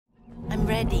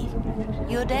Ready.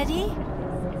 You ready?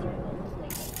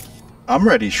 I'm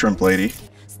ready, Shrimp Lady.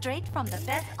 Straight from the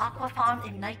best aqua farm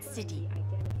in Night City.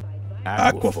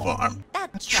 Aqua Farm.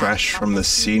 That Trash from the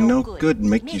sea, no good,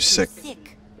 make you sick.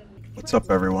 What's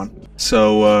up, everyone?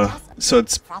 So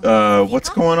it's, what's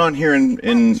going on here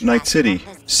in Night City?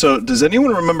 So, does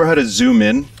anyone remember how to zoom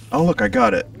in? Oh, look, I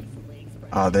got it.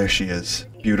 Ah, there she is.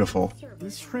 Beautiful.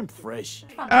 This shrimp fresh.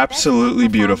 Absolutely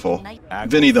beautiful.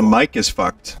 Vinny, the mic is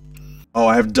fucked. Oh,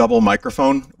 I have double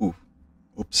microphone? Ooh.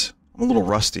 Oops. I'm a little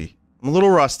rusty.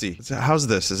 How's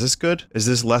this? Is this good? Is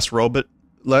this less robot?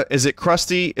 Is it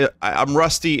crusty? I'm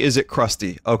rusty. Is it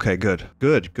crusty? Okay, good.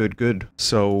 Good.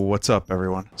 So, what's up,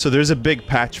 everyone? So, there's a big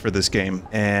patch for this game,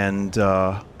 and,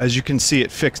 as you can see,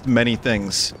 it fixed many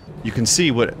things. You can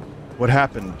see what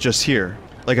happened just here.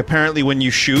 Like, apparently when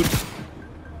you shoot,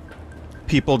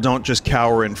 people don't just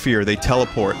cower in fear, they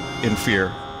teleport in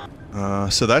fear.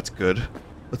 So that's good.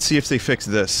 Let's see if they fix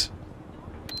this.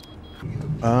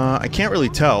 I can't really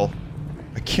tell.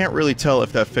 I can't really tell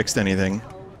if that fixed anything.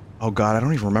 Oh god, I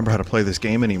don't even remember how to play this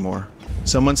game anymore.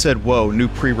 Someone said, whoa, new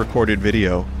pre-recorded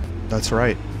video. That's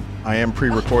right. I am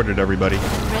pre-recorded, everybody.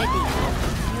 Ready.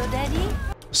 You ready?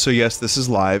 So yes, this is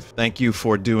live. Thank you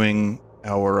for doing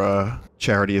our,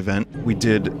 charity event. We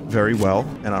did very well,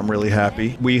 and I'm really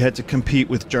happy. We had to compete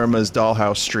with Germa's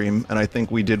Dollhouse stream, and I think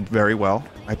we did very well.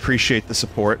 I appreciate the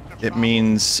support. It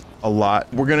means a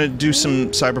lot. We're gonna do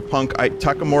some Cyberpunk.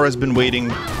 Takemura's been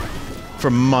waiting for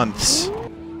months.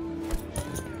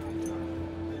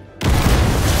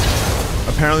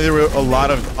 Apparently there were a lot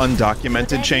of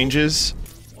undocumented changes.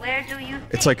 Where do you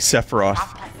It's like Sephiroth.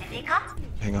 Pacifica?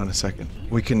 Hang on a second.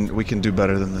 We can do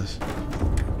better than this.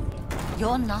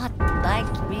 You're not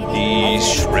like really.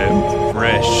 These shrimp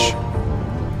fresh.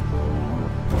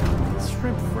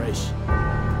 Shrimp fresh.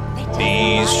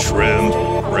 These shrimp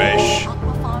fresh.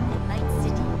 Aqua farm in Night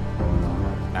City.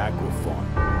 Aqua farm.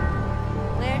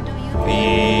 Where do you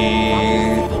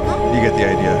You get the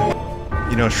idea.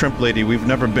 You know, Shrimp Lady, we've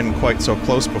never been quite so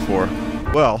close before.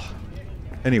 Well,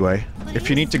 anyway, if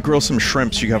you need to grill some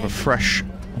shrimps, you have a fresh,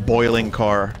 boiling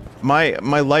car. My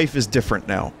life is different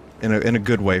now, in a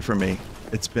good way for me.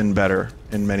 It's been better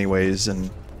in many ways, and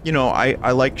you know,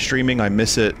 I like streaming, I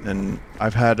miss it, and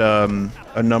I've had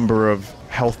a number of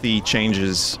healthy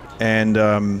changes, and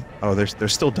oh, they're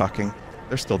still ducking.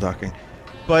 They're still ducking.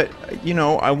 But, you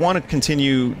know, I want to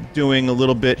continue doing a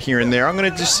little bit here and there. I'm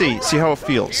gonna just see how it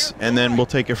feels, and then we'll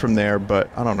take it from there, but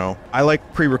I don't know. I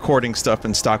like pre-recording stuff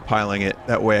and stockpiling it.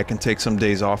 That way I can take some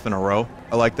days off in a row.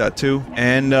 I like that too.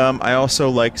 And I also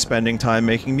like spending time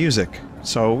making music.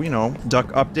 So, you know, duck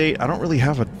update. I don't really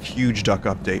have a huge duck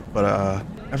update, but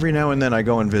every now and then I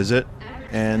go and visit,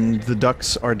 and the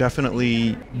ducks are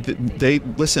definitely... They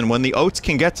listen, when the oats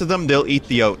can get to them, they'll eat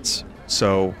the oats.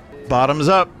 So, bottoms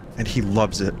up. And he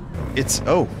loves it. It's...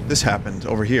 Oh, this happened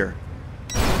over here.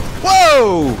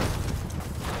 Whoa!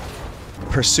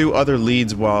 Pursue other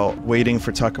leads while waiting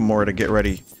for Takemura to get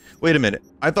ready. Wait a minute.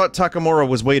 I thought Takemura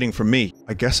was waiting for me.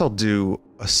 I guess I'll do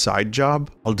a side job.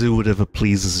 I'll do whatever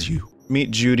pleases you.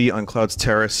 Meet Judy on Cloud's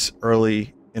Terrace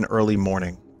early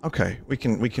morning. Okay, we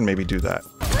can maybe do that.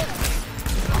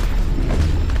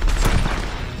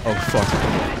 Oh,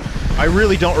 fuck. I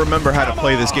really don't remember how to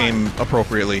play this game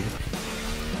appropriately.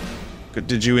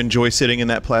 Did you enjoy sitting in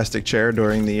that plastic chair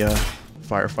during the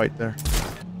firefight there?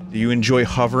 Do you enjoy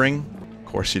hovering? Of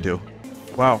course you do.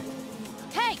 Wow.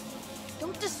 Hey!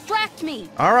 Don't distract me!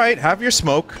 Alright, have your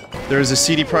smoke. There's a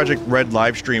CD Projekt Red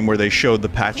livestream where they showed the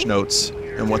patch notes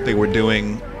and what they were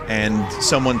doing, and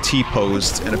someone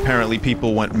T-posed, and apparently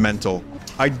people went mental.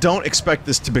 I don't expect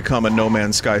this to become a No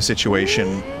Man's Sky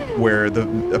situation where the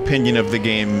opinion of the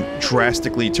game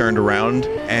drastically turned around,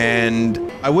 and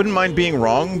I wouldn't mind being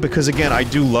wrong, because again, I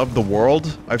do love the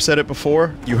world. I've said it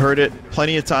before, you heard it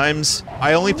plenty of times.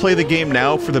 I only play the game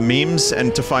now for the memes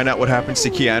and to find out what happens to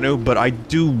Keanu, but I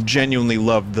do genuinely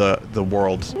love the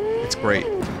world. It's great.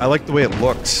 I like the way it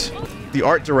looks. The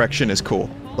art direction is cool,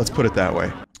 let's put it that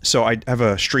way. So I have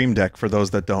a Stream Deck, for those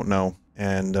that don't know,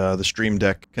 and the Stream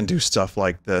Deck can do stuff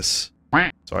like this.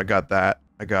 So I got that.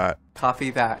 I got... Coffee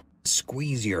that.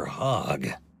 Squeeze your hog.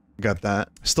 I got that.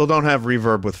 Still don't have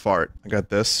reverb with fart. I got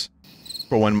this.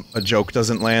 For when a joke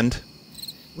doesn't land.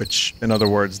 Which, in other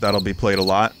words, that'll be played a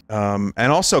lot. And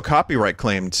also copyright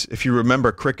claimed. If you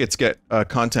remember, crickets get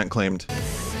content claimed.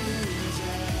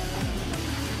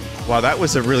 Wow, that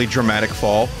was a really dramatic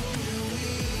fall.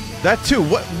 That too,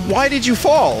 why did you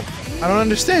fall? I don't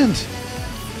understand.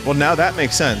 Well, now that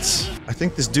makes sense. I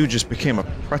think this dude just became a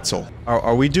pretzel.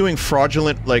 Are we doing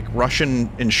fraudulent, like, Russian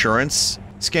insurance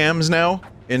scams now?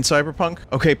 in Cyberpunk?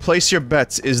 Okay, place your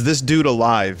bets. Is this dude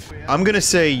alive? I'm gonna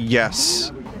say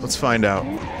yes. Let's find out.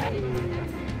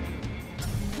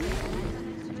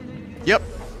 Yep.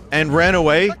 And ran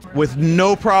away with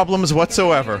no problems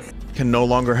whatsoever. Can no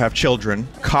longer have children.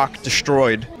 Cock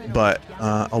destroyed, but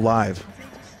alive.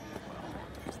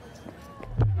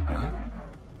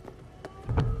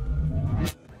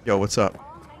 Yo, what's up?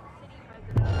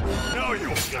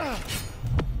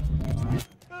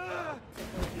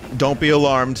 Don't be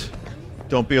alarmed.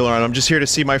 Don't be alarmed. I'm just here to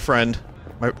see my friend.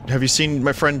 Have you seen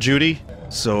my friend Judy?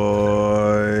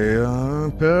 So I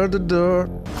unpaired the door.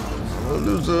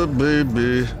 Loser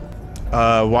baby.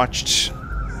 Watched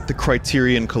the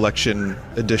Criterion Collection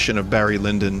edition of Barry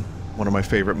Lyndon, one of my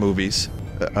favorite movies.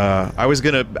 I was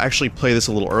gonna actually play this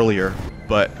a little earlier,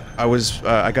 but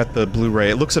I got the Blu-ray.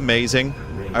 It looks amazing.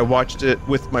 I watched it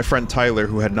with my friend Tyler,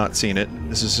 who had not seen it.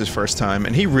 This is his first time,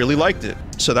 and he really liked it.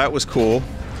 So that was cool.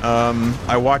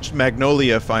 I watched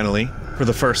Magnolia finally for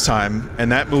the first time,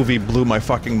 and that movie blew my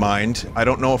fucking mind. I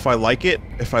don't know if I like it,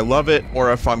 if I love it,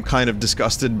 or if I'm kind of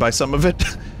disgusted by some of it.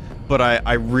 But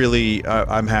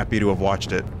I'm happy to have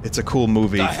watched it. It's a cool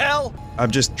movie. The hell?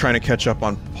 I'm just trying to catch up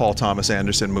on Paul Thomas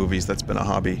Anderson movies. That's been a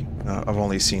hobby. I've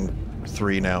only seen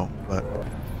 3 now,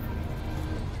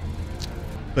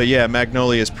 but yeah,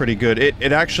 Magnolia is pretty good.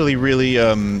 It actually really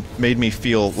made me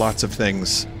feel lots of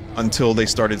things until they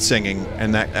started singing,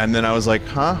 and then I was like,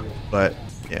 huh? But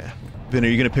yeah. Vin, are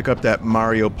you gonna pick up that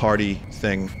Mario Party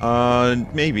thing?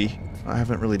 Maybe. I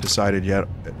haven't really decided yet,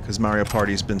 because Mario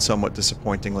Party's been somewhat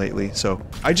disappointing lately, so...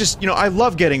 I just, I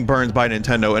love getting burned by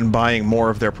Nintendo and buying more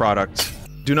of their products.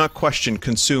 Do not question,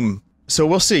 consume. So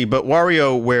we'll see, but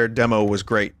WarioWare demo was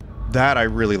great. That I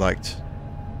really liked.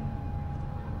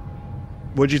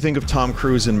 What'd you think of Tom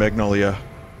Cruise in Magnolia?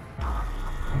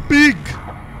 Big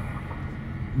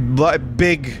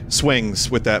swings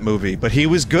with that movie, but he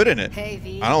was good in it. Hey,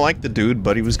 V. I don't like the dude,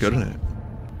 but he was good in it.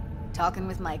 Talking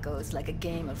with Maiko is like a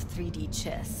game of 3D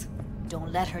chess.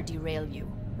 Don't let her derail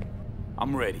you.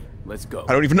 I'm ready. Let's go.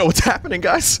 I don't even know what's happening,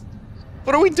 guys.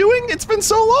 What are we doing? It's been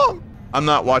so long. I'm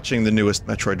not watching the newest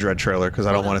Metroid Dread trailer because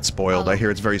I don't want it spoiled. I hear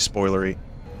it's very spoilery.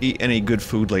 Eat any good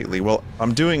food lately? Well, I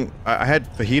had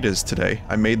fajitas today.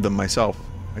 I made them myself.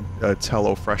 It's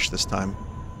HelloFresh this time.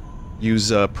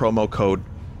 Use promo code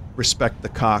Respect the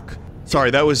Cock.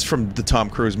 Sorry, that was from the Tom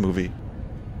Cruise movie.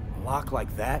 A lock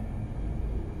like that?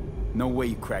 No way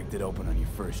you cracked it open on your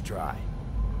first try.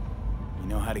 You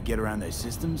know how to get around their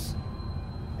systems?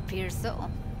 Appears so.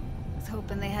 Was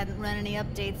hoping they hadn't run any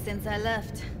updates since I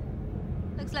left.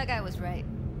 Looks like I was right.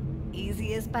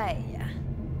 Easy as paella.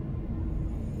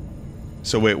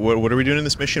 So wait, what are we doing in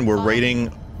this mission? We're raiding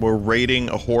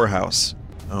a whorehouse.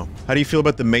 Oh. How do you feel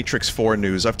about the Matrix 4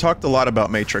 news? I've talked a lot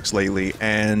about Matrix lately,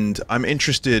 and I'm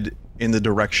interested in the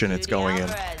direction it's going in.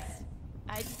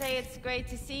 I'd say it's great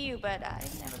to see you, but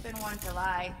I've never been one to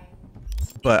lie.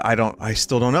 But I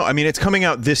still don't know. I mean, it's coming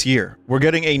out this year. We're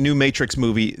getting a new Matrix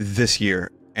movie this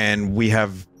year, and we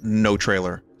have no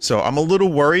trailer. So I'm a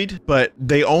little worried, but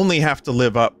they only have to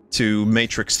live up to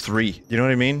Matrix 3. You know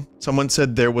what I mean? Someone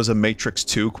said there was a Matrix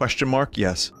 2 ?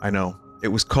 Yes, I know. It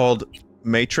was called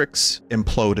Matrix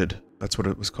Imploded. That's what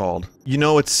it was called. You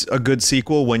know it's a good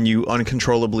sequel when you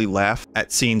uncontrollably laugh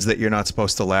at scenes that you're not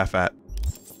supposed to laugh at.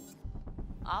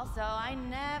 Also, I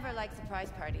never like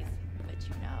surprise parties, but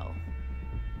you know.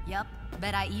 Yup,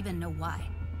 bet I even know why.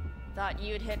 Thought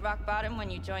you'd hit rock bottom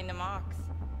when you joined the Mox.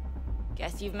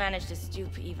 Guess you've managed to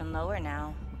stoop even lower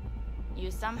now.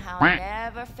 You somehow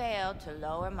never failed to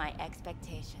lower my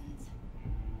expectations.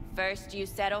 First you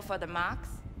settle for the Mox,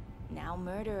 now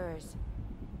murderers.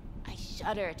 I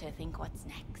shudder to think what's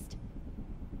next.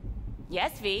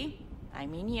 Yes, V. I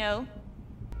mean you.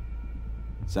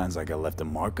 Sounds like I left a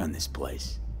mark on this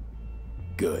place.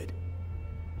 Good.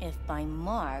 If by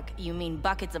mark you mean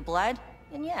buckets of blood,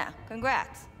 then yeah,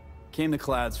 congrats. Came to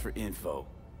Clouds for info.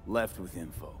 Left with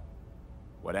info.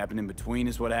 What happened in between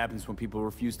is what happens when people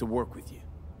refuse to work with you.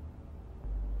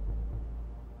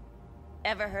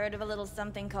 Ever heard of a little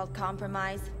something called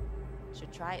compromise?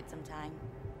 Should try it sometime.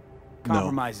 No.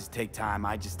 Compromises take time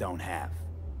I just don't have.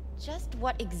 Just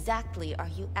what exactly are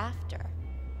you after?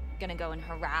 Gonna go and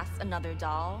harass another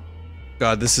doll?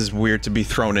 God, this is weird to be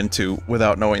thrown into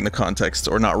without knowing the context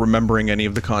or not remembering any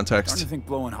of the context. Starting to think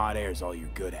blowing hot air is all you're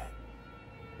good at.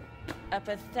 A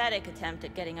pathetic attempt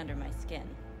at getting under my skin.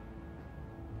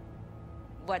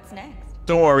 What's next?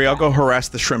 Don't worry, I'll go harass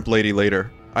the shrimp lady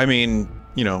later. I mean,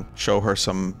 you know, show her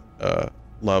some,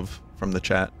 love from the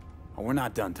chat. Oh, we're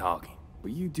not done talking,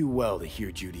 but you do well to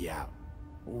hear Judy out.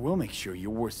 Or we'll make sure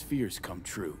your worst fears come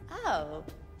true. Oh,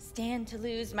 stand to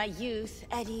lose my youth,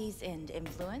 eddies, and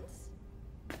influence?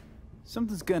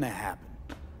 Something's gonna happen.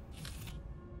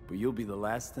 But you'll be the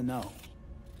last to know.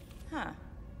 Huh.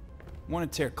 Want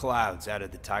to tear clouds out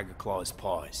of the Tiger Claw's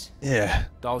paws. Yeah.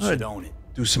 Doll should own it.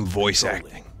 Do some voice Control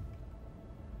acting.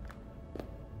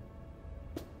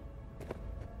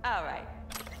 All right.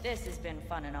 This has been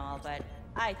fun and all, but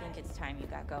I think it's time you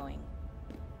got going.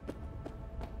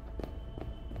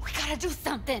 We gotta do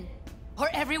something, or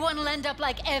everyone will end up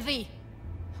like Evie.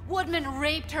 Woodman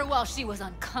raped her while she was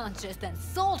unconscious, then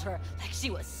sold her like she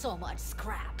was so much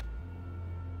scrap.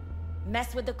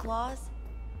 Mess with the claws?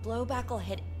 Blowback will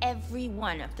hit every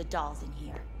one of the dolls in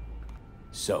here.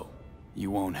 So,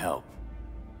 you won't help.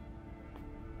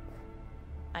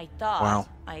 I thought Wow.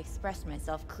 I expressed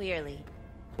myself clearly.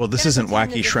 Well, this Gonna isn't pretend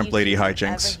wacky as if shrimp you lady two were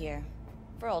hijinks. ever here.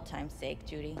 For old time's sake,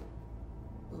 Judy.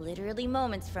 Literally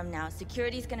moments from now,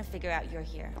 security's gonna figure out you're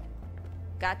here.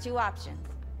 Got two options.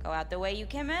 Go out the way you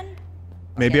came in. or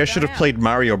Maybe get I should thrown have out. played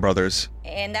Mario Brothers.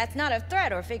 And that's not a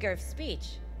threat or figure of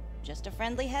speech. Just a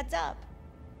friendly heads up.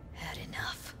 Had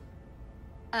enough.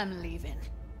 I'm leaving.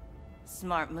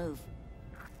 Smart move.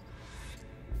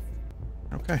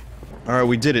 Okay. Alright,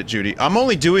 we did it, Judy. I'm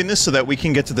only doing this so that we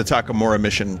can get to the Takemura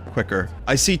mission quicker.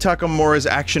 I see Takemura's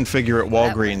action figure at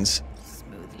Walgreens.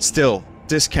 Smoothie. Still,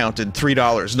 discounted,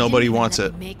 $3, nobody even wants let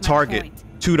it. me make my Target, point.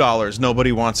 $2,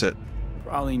 nobody wants it.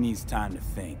 Probably needs time to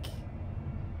think.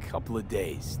 Couple of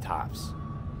days, tops.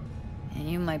 And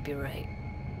you might be right.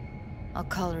 I'll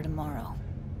call her tomorrow.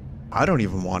 I don't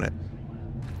even want it.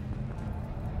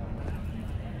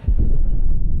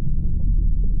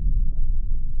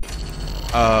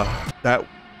 That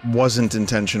wasn't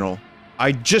intentional.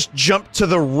 I just jumped to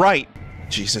the right.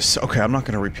 Jesus, okay, I'm not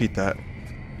gonna repeat that.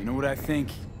 You know what I think?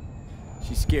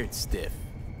 She's scared stiff.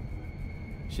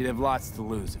 She'd have lots to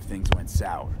lose if things went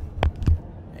sour.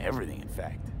 Everything, in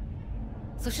fact.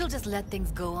 So she'll just let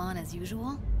things go on as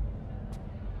usual?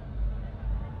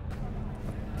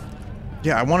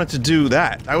 Yeah, I wanted to do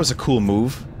that. That was a cool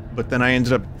move. But then I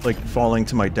ended up, like, falling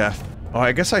to my death. Oh,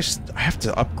 I guess I have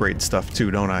to upgrade stuff too,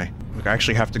 don't I? Like, I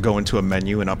actually have to go into a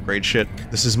menu and upgrade shit.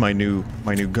 This is my new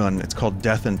gun. It's called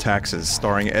Death and Taxes,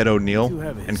 starring Ed O'Neill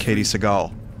and Katie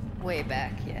Seagal. Way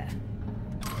back, yeah.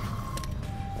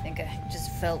 I think I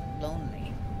just felt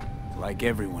lonely. Like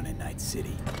everyone in Night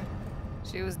City.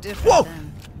 She was different Whoa!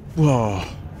 then. Whoa.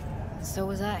 So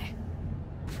was I.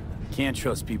 Can't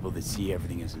trust people that see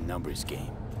everything as a numbers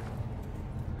game.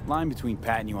 Line between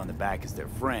patting you on the back as their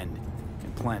friend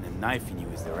and planning on knifing you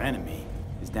as their enemy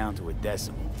is down to a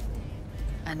decimal.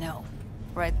 I know.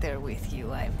 Right there with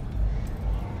you,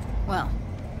 well,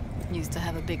 used to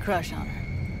have a big crush on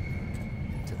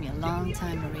her. Took me a long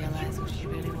time to realize who she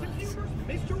really was.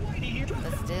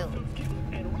 But still,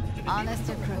 honest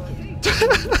or crooked.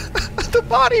 The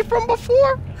body from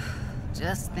before?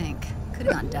 Just think.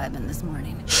 Could've gone diving this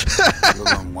morning. A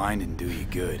little unwinding do you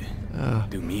good.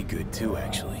 Do me good too,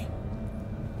 actually.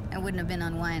 I wouldn't have been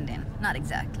unwinding. Not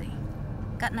exactly.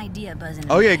 Got an idea buzzing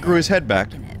in Oh my yeah, he grew his head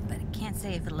back. It, but I can't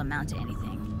say if it'll amount to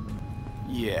anything.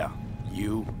 Yeah,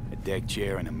 you, a deck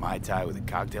chair, and a Mai Tai with a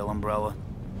cocktail umbrella.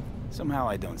 Somehow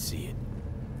I don't see it.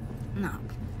 No.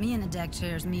 Me in a deck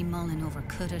chair is me mulling over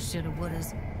coulda, shoulda,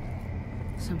 wouldas.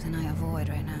 Something I avoid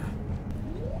right now.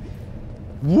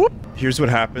 Whoop! Here's what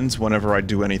happens whenever I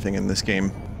do anything in this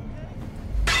game.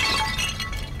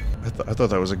 I thought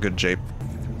that was a good jape.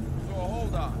 So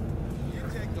hold on. You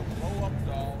take the blow-up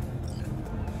doll.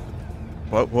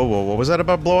 What was that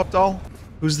about blow up doll?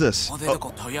 Who's this? Oh,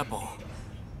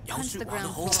 Punch the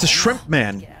ground it's the shrimp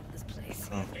man. Get out of this place.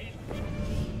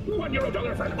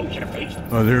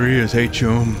 Oh, there he is. Hey,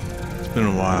 chum. It's been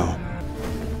a while.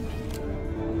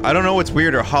 I don't know what's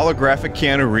weirder, holographic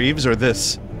Keanu Reeves or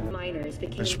this.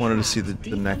 I just wanted to see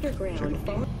the neck.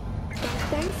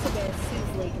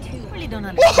 Really don't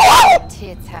understand what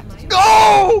tits have to do with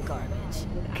Go! garbage.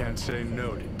 Can't say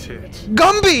no to tits.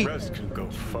 Gumby! Rest can go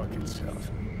fuck itself.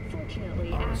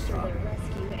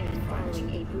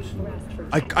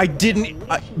 I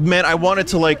didn't, man, I wanted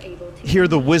to, like, hear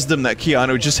the wisdom that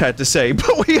Keanu just had to say,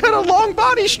 but we had a long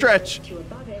body stretch!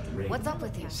 What's up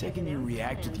with you? Second you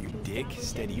react with your dick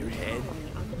instead of your head,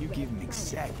 you give them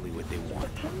exactly what they want.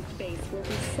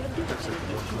 Does it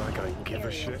look like I give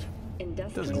a shit?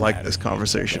 Doesn't like matter. this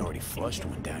conversation. You already flushed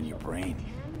one down your brain.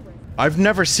 I've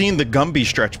never seen the Gumby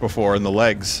stretch before in the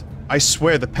legs. I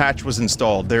swear the patch was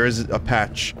installed. There is a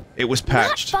patch. It was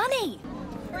patched. Not funny!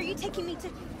 Or are you taking me to the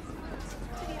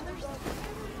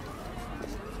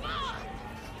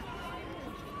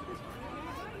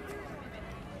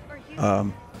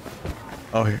others?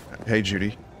 Oh, hey,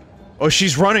 Judy. Oh,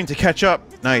 she's running to catch up.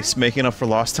 Nice, making up for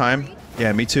lost time.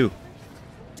 Yeah, me too.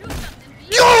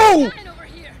 Yo!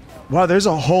 Wow, there's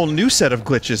a whole new set of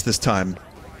glitches this time.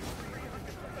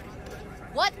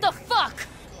 What the fuck?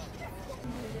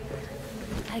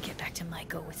 Gotta get back to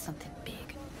Maiko with something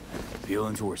big.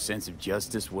 Appealing to her sense of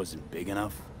justice wasn't big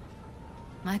enough?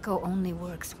 Maiko only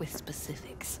works with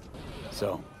specifics.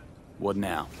 So, what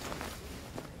now?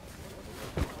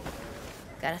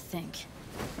 Gotta think.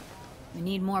 We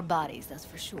need more bodies, that's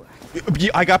for sure.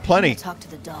 Yeah, I got plenty. Talk to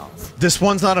the dolls. This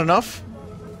one's not enough?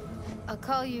 I'll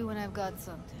call you when I've got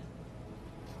something.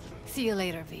 See you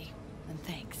later, V. And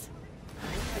thanks.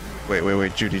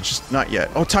 Wait, Judy, just not yet.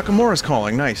 Oh, Takemura's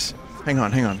calling. Nice. Hang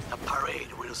on. The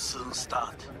parade will soon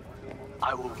start.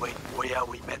 I will wait where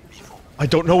we met before. I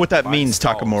don't know what that means,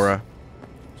 Vinesauce. Takemura.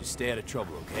 Just stay out of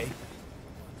trouble, okay?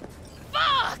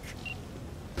 Fuck!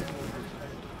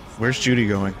 Where's Judy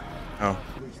going? Oh.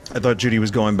 I thought Judy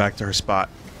was going back to her spot.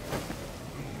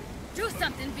 Do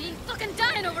something, V. Fucking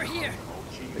dying over here.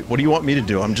 What do you want me to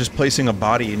do? I'm just placing a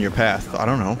body in your path. I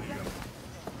don't know.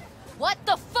 What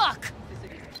the fuck?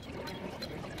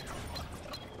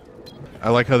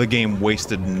 I like how the game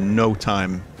wasted no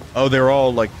time. Oh, they're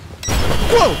all like...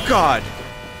 Whoa, God!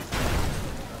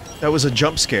 That was a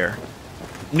jump scare.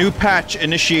 New patch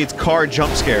initiates car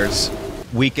jump scares.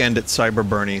 Weekend at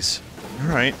Cyberburnies.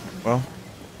 Alright, well,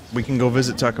 we can go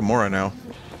visit Takemura now.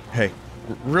 Hey,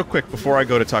 real quick before I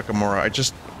go to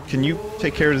Takemura, can you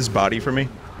take care of this body for me?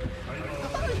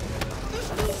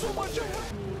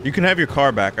 You can have your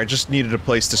car back. I just needed a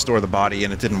place to store the body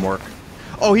and it didn't work.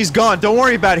 Oh, he's gone. Don't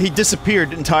worry about it. He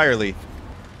disappeared entirely.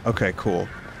 Okay, cool.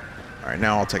 Alright,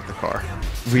 now I'll take the car.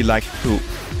 We like poop.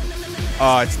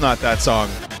 It's not that song.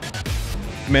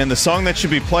 Man, the song that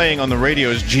should be playing on the radio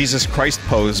is Jesus Christ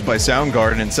Pose by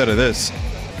Soundgarden instead of this.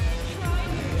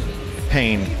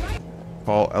 Pain.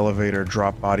 Call elevator,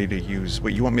 drop body to use.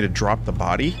 Wait, you want me to drop the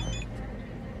body?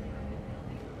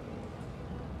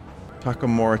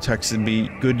 Takemura texted me,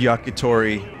 good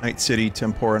yakitori, Night City,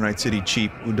 tempura, Night City,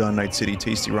 cheap, udon, Night City,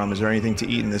 tasty rum. Is there anything to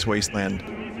eat in this wasteland?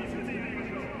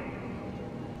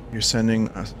 You're sending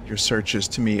your searches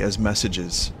to me as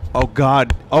messages. Oh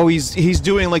God. Oh, he's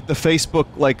doing like the Facebook,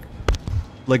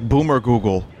 like boomer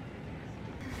Google.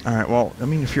 Alright, well, I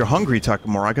mean, if you're hungry,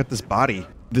 Takemura, I got this body.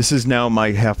 This is now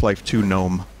my Half-Life 2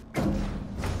 gnome.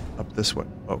 Up this way.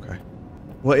 Okay.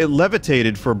 Well, it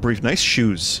levitated for a brief... Nice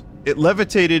shoes. It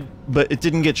levitated, but it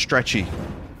didn't get stretchy.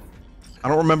 I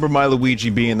don't remember my Luigi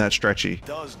being that stretchy. It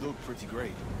does look pretty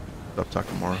great. What's up,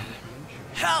 Takemura?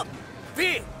 Help!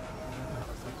 V!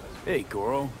 Hey,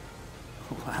 Goro.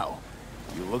 Wow.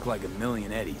 You look like a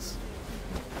million Eddies.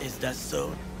 Is that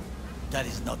so? That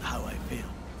is not how I feel.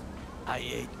 I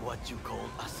ate what you call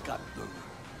a scat burger.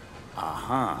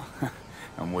 Uh-huh.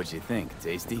 And what'd you think?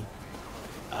 Tasty?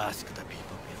 Ask the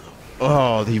people below.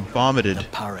 Oh, he vomited. The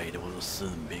parade will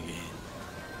soon begin.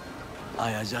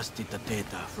 I adjusted the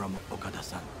data from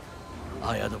Okada-san.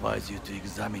 I advise you to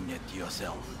examine it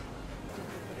yourself.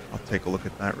 I'll take a look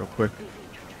at that real quick.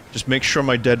 Just make sure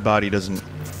my dead body doesn't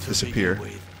disappear. To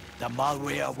begin with, the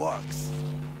malware works.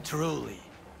 Truly.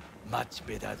 Much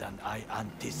better than I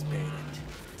anticipated.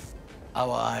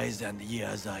 Our eyes and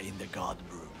ears are in the guard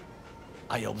room.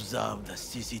 I observe the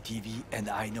CCTV and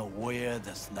I know where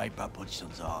the sniper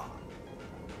positions are.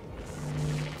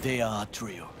 They are a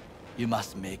trio. You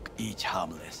must make each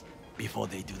harmless before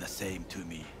they do the same to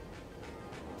me.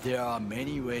 There are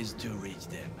many ways to reach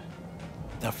them.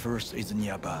 The first is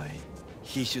nearby.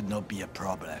 He should not be a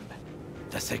problem.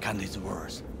 The second is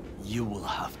worse. You will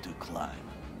have to climb.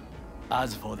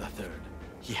 As for the third,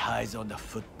 he hides on the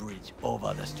footbridge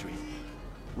over the street.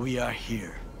 We are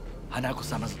here.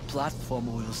 Hanako-sama's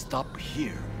platform will stop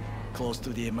here, close to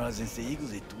the emergency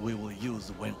exit we will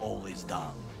use when all is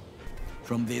done.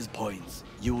 From these points,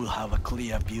 you will have a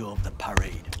clear view of the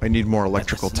parade. I need more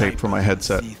electrical tape for my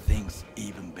headset. See things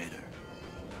even better.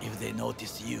 If they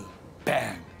notice you,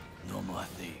 bang, no more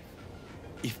thief.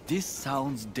 If this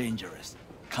sounds dangerous,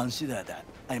 consider that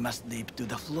I must leap to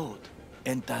the float,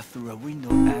 enter through a window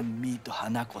and meet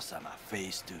Hanako-sama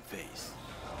face to face.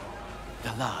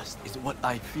 The last is what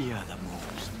I fear the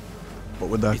most.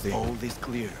 What would that Is be? all this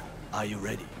clear? Are you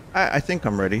ready? I think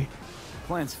I'm ready.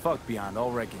 Plan's fucked beyond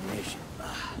all recognition.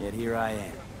 Yet here I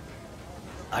am.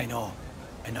 I know,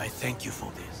 and I thank you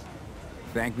for this.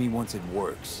 Thank me once it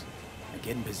works. I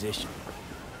get in position.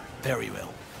 Very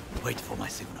well. Wait for my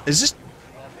signal. Is this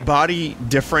body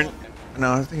different?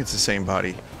 No, I think it's the same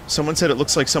body. Someone said it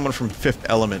looks like someone from Fifth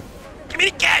Element. Give me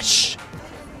the cash!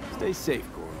 Stay safe,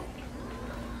 Goro.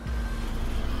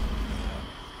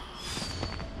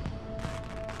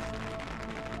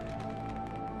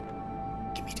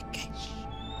 Give me the cash.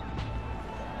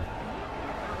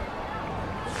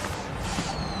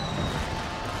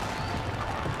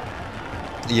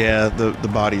 Yeah, the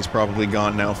body's probably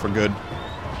gone now for good.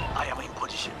 I am in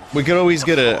position. We could always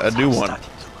get a new one.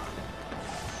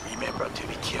 Remember to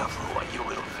be careful when you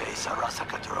will face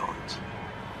Arasaka drones.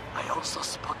 I also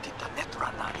spotted the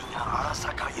netrunner in an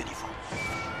Arasaka uniform.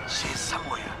 She's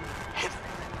somewhere hidden.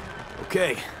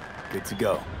 Okay, good to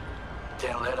go.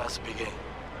 Then let us begin.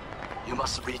 You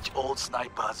must reach all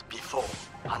snipers before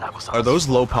Hanago-san. Are those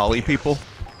low poly people?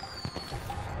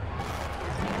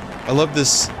 I love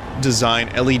this design,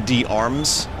 LED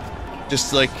arms.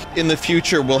 Just like, in the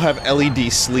future, we'll have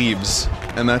LED sleeves,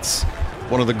 and that's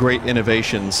one of the great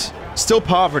innovations. Still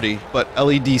poverty, but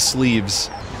LED sleeves.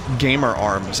 Gamer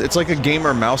arms. It's like a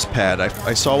gamer mouse pad.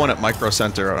 I saw one at Micro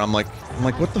Center, and I'm like,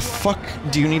 what the fuck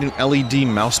do you need an LED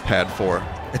mouse pad for?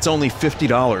 It's only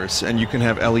 $50, and you can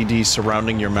have LEDs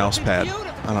surrounding your mouse pad.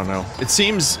 I don't know. It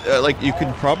seems like you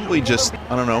could probably just,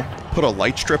 I don't know, put a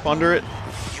light strip under it,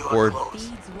 or...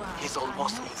 He's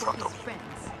almost in front of me.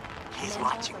 He's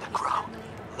watching the crowd,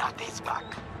 not his back.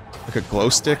 Like a glow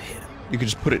stick? You could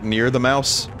just put it near the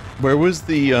mouse? Where was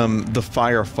the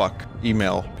firefuck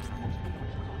email?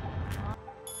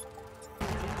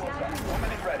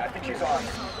 I think she's on.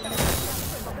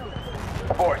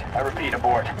 Abort. I repeat,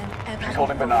 abort. She's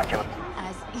holding binoculars.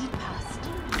 As it passed,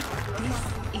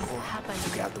 this is happening.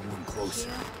 You got the one closer.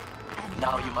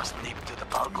 Now you must nip to the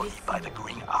balcony by the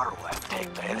green arrow and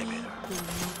take the elevator.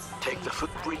 Take the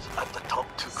footbridge at the top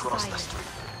to cross the street.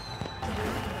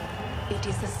 It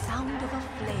is the sound of a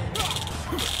flame.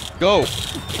 Go!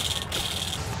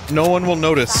 No one will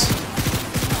notice.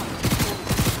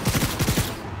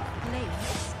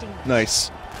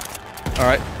 Nice.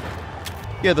 Alright.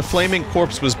 Yeah, the flaming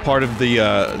corpse was part of the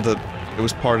it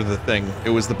was part of the thing. It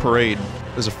was the parade.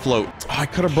 It was a float. Oh, I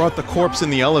could have brought the corpse in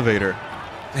the elevator.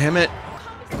 Damn it.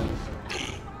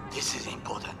 P, this is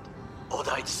important.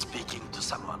 Oda is speaking to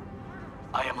someone.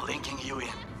 I am linking you in.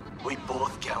 We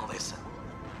both can listen.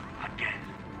 Again,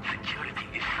 security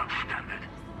is substandard.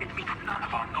 It meets none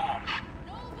of our norms.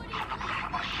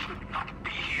 Hanago-sama should not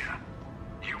be here.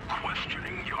 You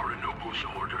questioning Yorinobu's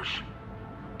orders?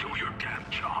 Do your damn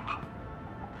job.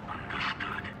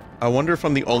 Understood. I wonder if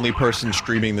I'm the only person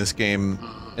streaming this game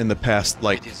in the past,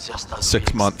 like,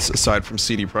 6 months, aside from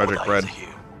CD Projekt Red.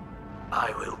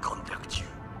 I will contact you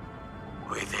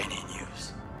with any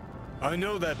news. I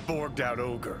know that borged-out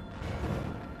ogre.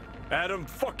 Adam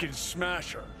fucking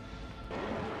Smasher.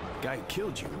 Guy who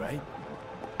killed you, right?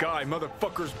 Guy,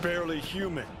 motherfucker's barely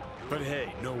human. But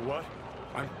hey, know what?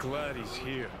 I'm glad he's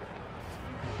here.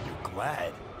 You're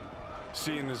glad?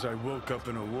 Seeing as I woke up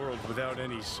in a world without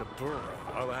any Saburo,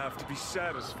 I'll have to be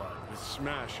satisfied with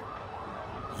Smasher.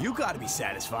 You gotta be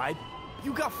satisfied.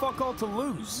 You got fuck all to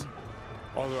lose.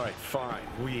 Alright, fine,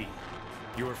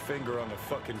 your finger on the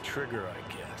fucking trigger, I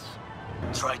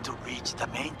guess. Try to reach the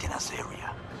maintenance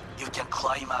area. You can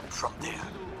climb up from there.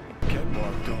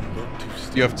 Catwalk don't look too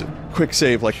steep. You have to quick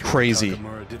save like crazy.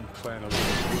 Takemura didn't plan a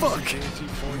Fuck!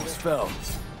 Almost fell.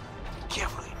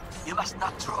 Carefully. You must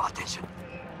not draw attention.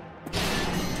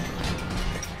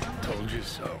 Told you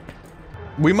so.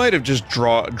 We might have just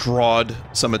drawed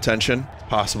some attention.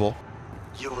 Possible.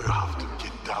 You will have to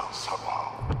get down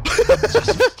somehow.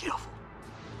 Just be careful.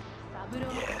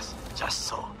 Yes, just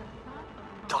so.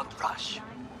 Don't rush.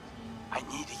 I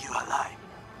need you alive,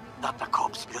 not the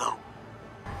corpse below.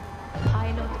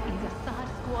 Pilot in the 3rd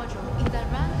Squadron in the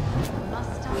rank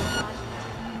Master Sergeant.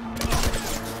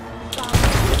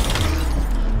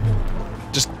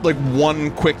 Just like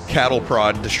one quick cattle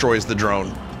prod destroys the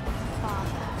drone.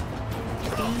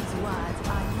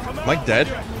 Am I dead?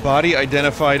 Body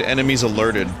identified, enemies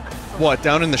alerted. What,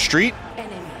 down in the street?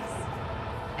 Enemies.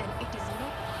 And it is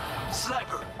not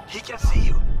Sniper, he can see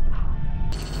you.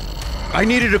 I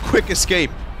needed a quick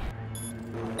escape.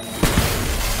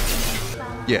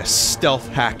 Yes, stealth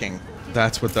hacking.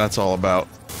 That's what that's all about.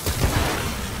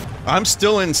 I'm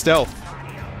still in stealth.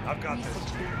 I've got this.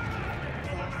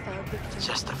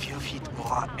 Just a few feet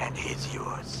more and it's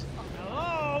yours.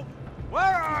 Hello? Where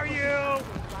are you?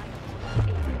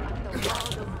 the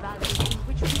world of value in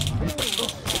which we all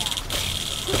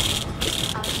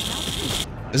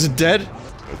share. Is it dead?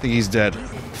 I think he's dead.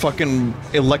 Fucking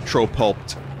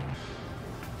electro-pulped.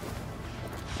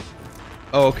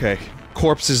 Oh, okay.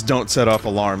 Corpses don't set off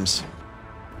alarms.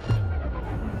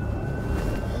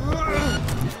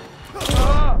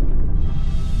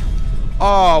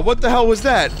 Oh, what the hell was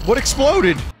that? What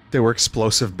exploded? There were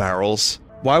explosive barrels.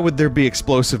 Why would there be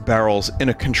explosive barrels in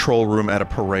a control room at a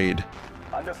parade?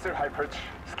 Understood, Hyperch.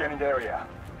 Scanning the area.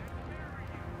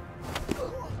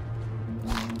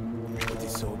 What did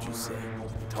soldiers say?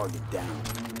 Target down.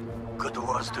 Good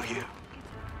words to hear.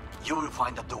 You will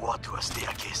find a door to a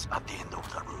staircase at the end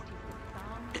of the room.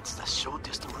 It's the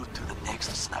shortest route to the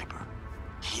next sniper.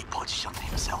 He positioned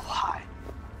himself high.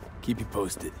 Keep you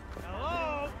posted.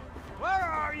 Hello? Where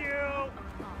are you?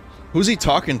 Who's he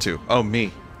talking to? Oh,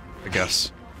 me. I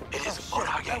guess. It is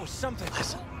Morage. That was something.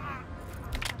 Listen.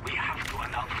 We have to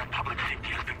announce that public safety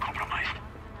has been compromised.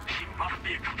 She must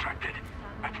be extracted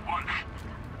at once.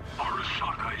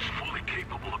 Arasaka is fully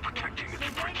capable of protecting its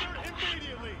principles.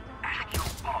 Ask your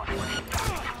boss what he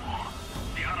stands for.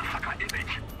 The Arasaka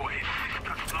image or his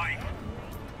sister's life.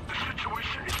 The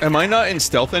situation is... Am I not in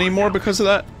stealth anymore because of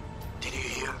that? Did you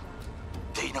hear?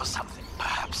 They know something,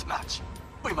 perhaps match.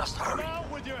 We must hurry.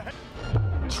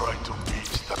 Try to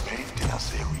reach the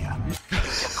maintenance area. You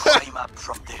can climb up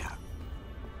from there.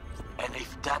 And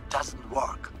if that doesn't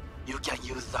work, you can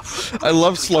use the footbridge I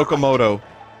love to your right. Slocommoto.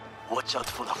 Watch out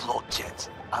for the float jets.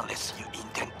 Unless you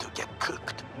intend to get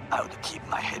cooked, I would keep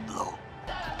my head low.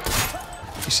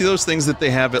 You see those things that they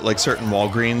have at like certain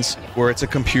Walgreens where it's a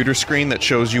computer screen that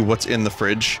shows you what's in the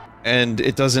fridge and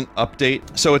it doesn't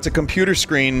update? So it's a computer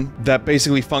screen that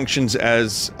basically functions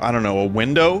as, I don't know, a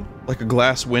window, like a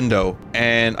glass window.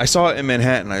 And I saw it in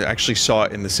Manhattan. I actually saw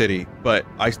it in the city, but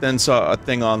I then saw a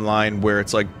thing online where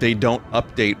it's like they don't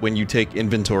update when you take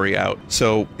inventory out.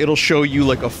 So it'll show you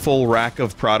like a full rack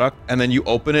of product and then you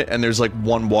open it and there's like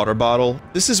one water bottle.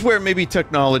 This is where maybe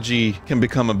technology can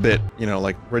become a bit, you know,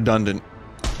 like redundant.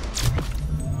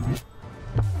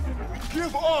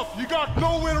 Give up! You got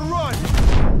nowhere to run!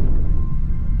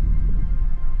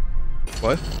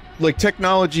 What? Like,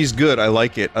 technology's good. I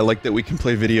like it. I like that we can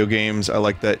play video games. I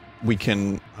like that we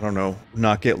can, I don't know,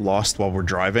 not get lost while we're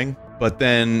driving. But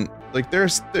then, like,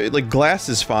 like, glass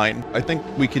is fine. I think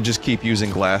we could just keep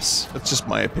using glass. That's just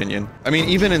my opinion. I mean,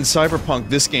 even in Cyberpunk,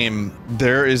 this game,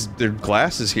 their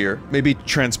glass is here. Maybe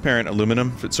transparent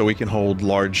aluminum, so we can hold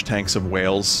large tanks of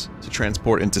whales to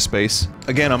transport into space.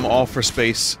 Again, I'm all for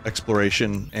space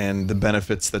exploration and the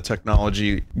benefits that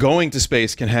technology going to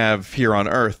space can have here on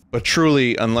Earth. But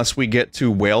truly, unless we get to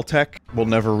whale tech, we'll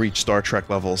never reach Star Trek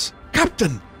levels.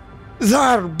 Captain!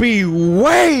 There be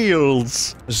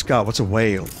whales! Scott, what's a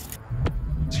whale?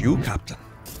 It's you, Captain.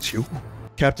 It's you.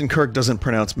 Captain Kirk doesn't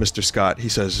pronounce Mr. Scott. He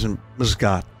says, Mr.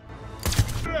 Scott.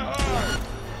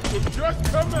 Just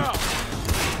come out!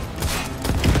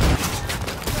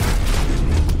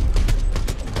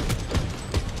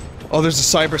 Oh, there's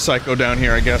a cyber psycho down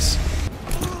here, I guess.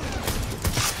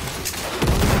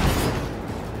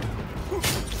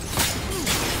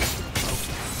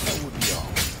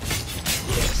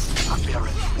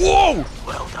 Whoa!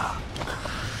 Well done.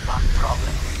 One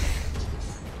problem remains.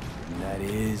 And that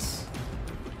is...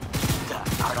 The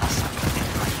Arasaka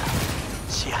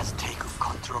network. She has taken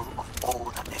control of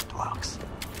all the networks.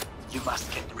 You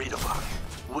must get rid of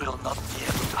her. We'll not be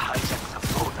able to hijack the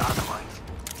float otherwise.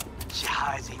 She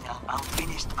hides in an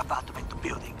unfinished apartment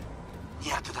building,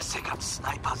 near to the second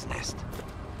sniper's nest.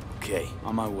 Okay,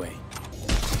 on my way.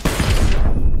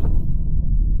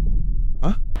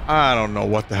 Huh? I don't know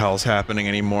what the hell's happening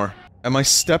anymore. Am I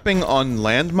stepping on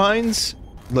landmines?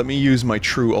 Let me use my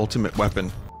true ultimate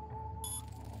weapon.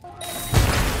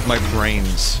 My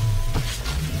brains.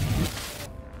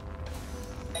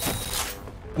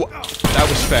 What? That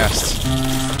was fast.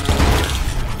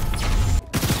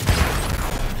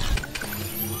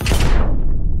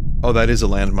 Oh, that is a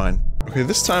landmine. Okay,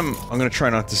 this time I'm gonna try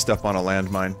not to step on a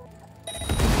landmine.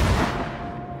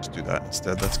 Let's do that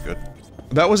instead, that's good.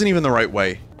 That wasn't even the right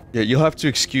way. Yeah, you'll have to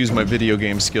excuse my video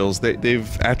game skills.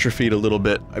 They've atrophied a little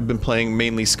bit. I've been playing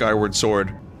mainly Skyward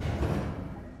Sword.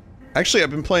 Actually, I've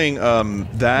been playing,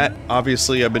 that.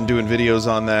 Obviously, I've been doing videos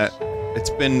on that. It's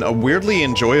been a weirdly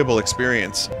enjoyable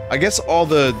experience. I guess all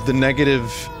the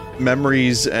negative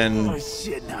memories and... Oh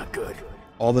shit, not good.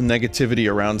 All the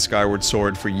negativity around Skyward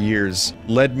Sword for years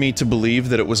led me to believe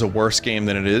that it was a worse game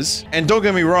than it is. And don't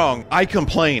get me wrong, I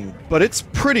complain, but it's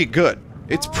pretty good.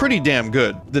 It's pretty damn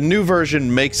good. The new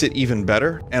version makes it even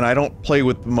better, and I don't play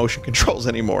with motion controls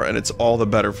anymore, and it's all the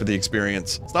better for the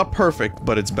experience. It's not perfect,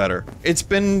 but it's better. It's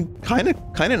been kinda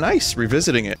nice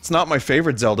revisiting it. It's not my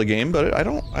favorite Zelda game, but I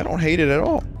don't hate it at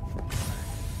all.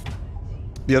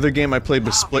 The other game I played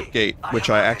was Splitgate, which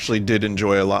I actually did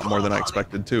enjoy a lot more than I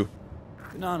expected to.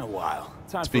 Been on a while.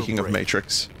 Time Speaking for a of break.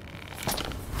 Matrix.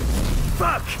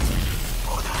 Fuck!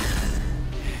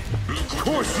 Of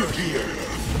course you're here!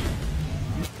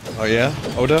 Oh yeah?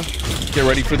 Oda? Get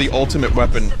ready for the ultimate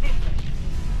weapon.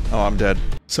 Oh, I'm dead.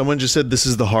 Someone just said this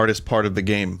is the hardest part of the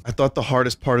game. I thought the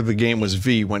hardest part of the game was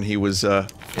V when he was,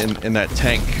 in that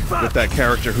tank with that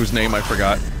character whose name I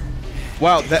forgot.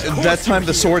 Wow, that time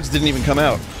the swords didn't even come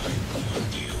out.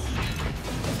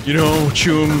 You know,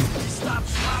 Chum,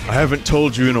 I haven't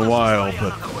told you in a while,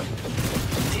 but...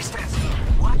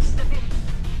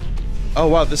 Oh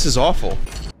wow, this is awful.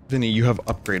 Vinny, you have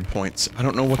upgrade points. I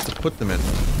don't know what to put them in.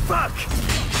 Fuck!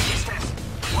 Distance!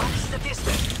 What's the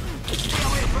distance? Stay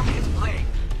away from his plane.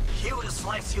 He will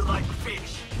slice you like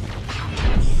fish.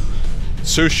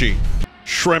 Sushi.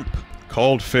 Shrimp.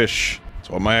 Called fish. That's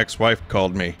what my ex-wife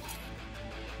called me.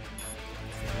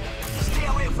 Stay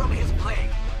away from his plane.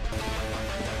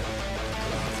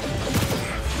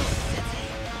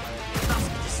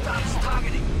 Nothing starts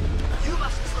targeting. You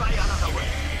must try another way.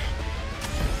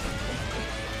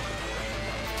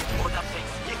 Or that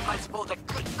thing's fights for the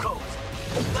good cause.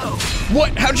 No.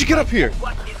 What? How'd you get up here?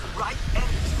 What is right and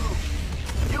true?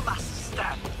 You must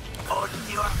stand on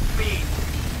your feet.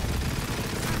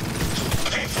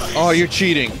 Oh, you're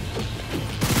cheating.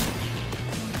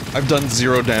 I've done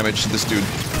 0 damage to this dude.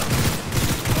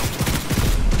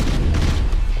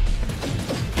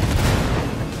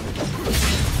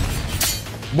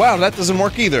 Wow, that doesn't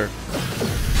work either.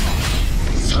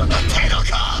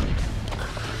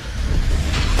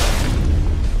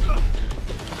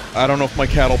 I don't know if my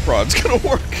cattle prod's gonna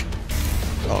work.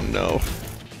 Oh no.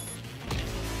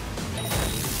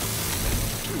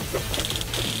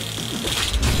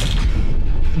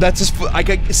 That's just, I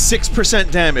got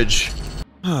 6% damage.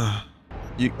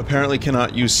 You apparently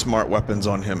cannot use smart weapons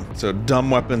on him, so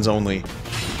dumb weapons only.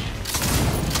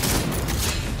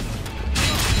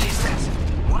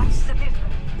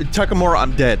 Takemura,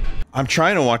 I'm dead. I'm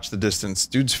trying to watch the distance.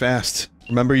 Dude's fast.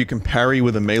 Remember, you can parry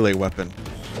with a melee weapon.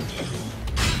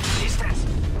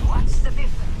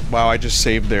 Wow, I just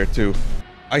saved there too.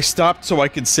 I stopped so I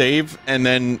could save, and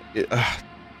then...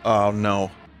 oh no.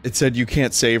 It said you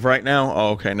can't save right now? Oh,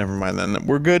 okay, never mind then.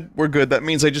 We're good, we're good. That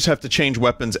means I just have to change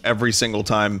weapons every single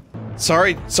time.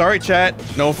 Sorry, chat.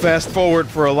 No fast forward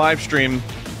for a live stream.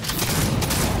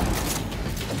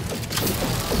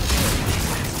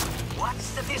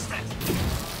 What's the distance?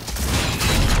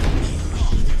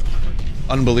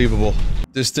 Unbelievable.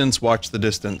 Distance, watch the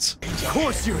distance. Of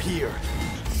course you're here.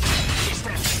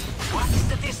 Distance. What's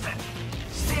the distance?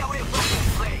 Stay away from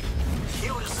his plane. He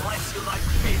will slice you like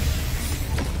fish.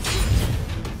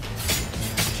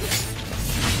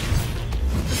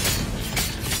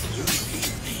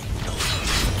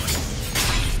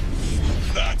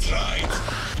 That's right.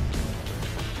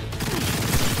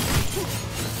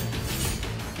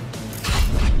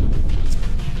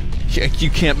 You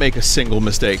can't make a single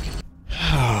mistake.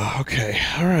 Okay,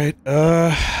 alright,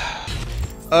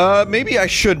 maybe I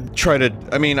should try to...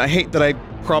 I mean, I hate that I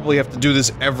probably have to do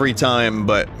this every time,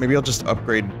 but maybe I'll just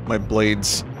upgrade my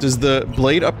blades. Does the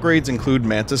blade upgrades include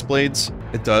mantis blades?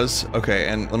 It does? Okay,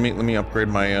 and let me upgrade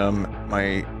my,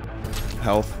 my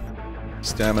health,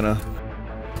 stamina.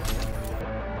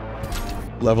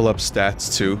 Level up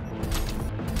stats, too.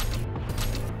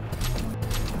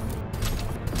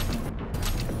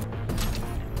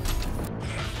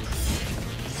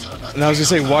 And I was gonna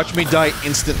say, watch me die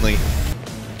instantly.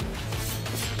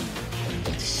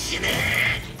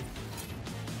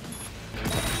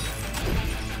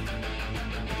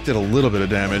 Did a little bit of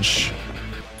damage.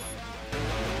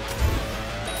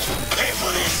 Pay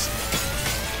for this.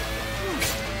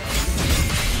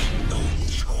 No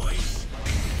choice.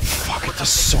 Fuck, it does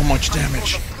so much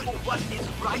damage. What is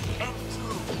right and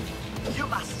true? You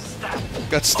must stand.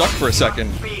 Got stuck for a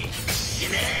second.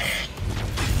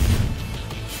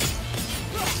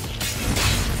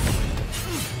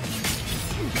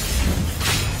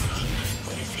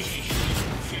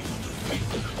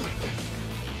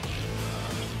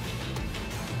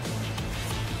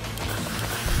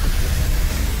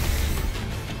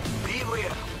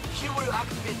 Beware, he will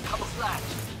activate camouflage.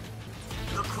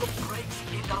 The cloak breaks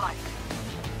in the light.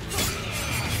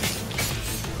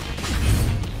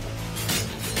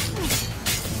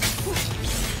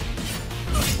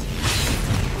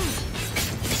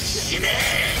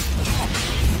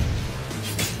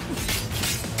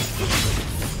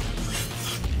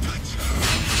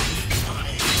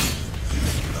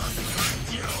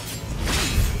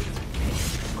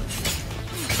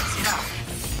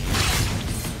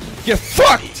 You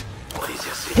fucked!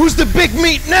 Who's the big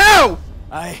meat now?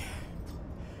 I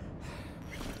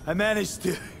managed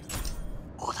to...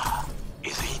 Oda,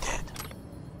 is he dead?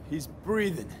 He's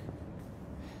breathing.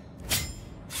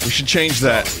 We should change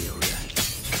that.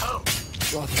 No,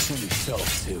 Brought this on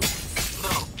yourself, too.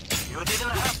 no, you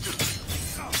didn't have to.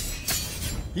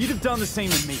 You'd have done the same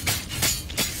to me.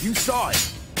 You saw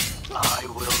it. I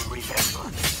will remember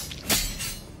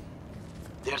this.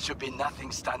 There should be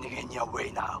nothing standing in your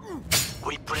way now.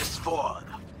 We press forward.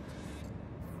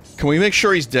 Can we make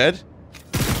sure he's dead?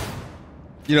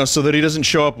 You know, so that he doesn't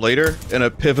show up later in a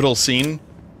pivotal scene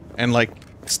and, like,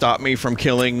 stop me from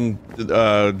killing,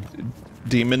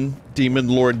 Demon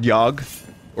Lord Yogg,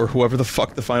 or whoever the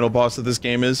fuck the final boss of this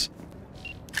game is.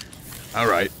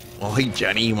 Alright. Well, hey,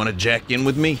 Johnny, you wanna jack in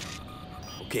with me?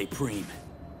 Okay, Preem.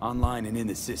 Online and in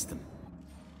the system.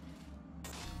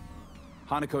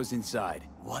 Hanako's inside.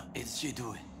 What is she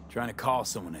doing? Trying to call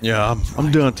someone. Yeah,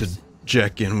 I'm down to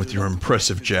jack in with your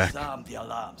impressive jack. Disarm the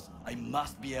alarms. I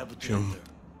must be able to Jim. enter.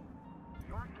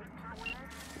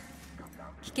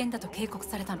 危険だと警告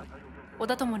されたの。小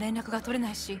田とも連絡が取れ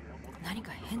ないし、何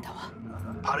か変だわ。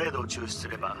パレードを中止す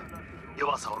れば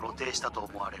弱さを露呈したと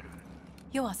思われる。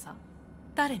弱さ？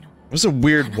誰の？ It was a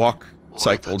weird walk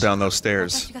cycle down those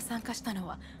stairs. 私が参加したの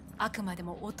はあくまで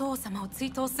もお父様を追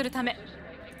悼するため。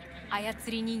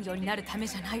操り人形になるため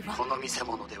じゃないわ。この見せ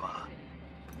物では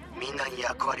みんなに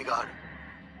役割がある。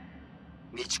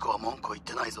美智子は文句を言っ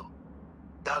てないぞ。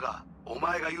だがお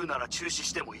前が言うなら中止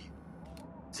してもいい。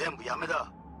全部やめ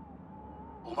だ。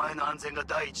お前の安全が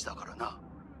第一だからな。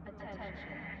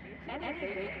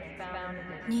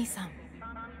兄さん。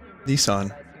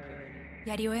Nissan.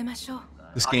 やり終えましょう。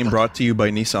This game brought to you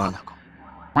by Nissan.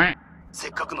 せ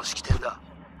っかくの式典だ。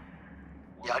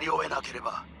やり終えなけれ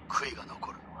ば悔いが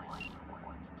残る。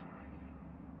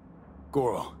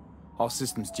Goro, all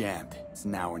systems jammed. It's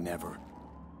now or never.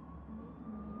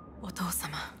 お父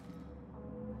様。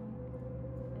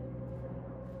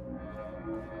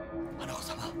花子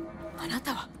様。あな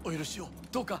たはお許しを。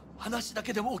どうか話だ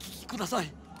けでもお聞きくださ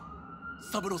い。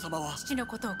三郎様は父の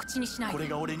ことを口にしないで。これ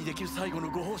が俺にできる最後の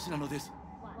ご奉仕なのです。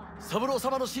三郎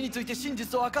様の死について真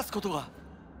実を明かすことが。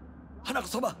花子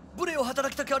様、無礼を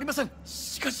働きたくありません。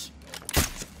しかし。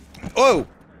Oh!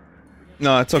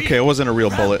 No, it's okay. It wasn't a real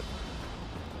bullet.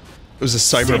 It was a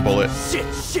cyber bullet.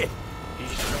 Shit!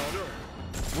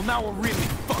 Well, now we're really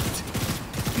fucked.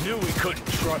 Knew we couldn't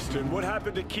trust him. What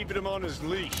happened to keeping him on his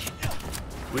leash?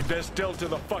 We'd best delta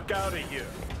the fuck out of here.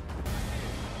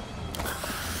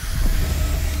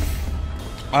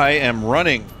 I am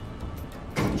running.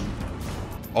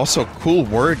 Also, cool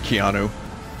word, Keanu.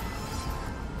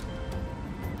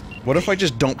 What if I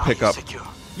just don't pick up?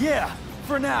 Yeah,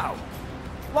 for now.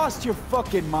 Lost your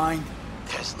fucking mind.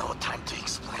 There's no time to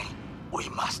explain. We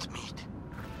must meet.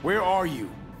 Where are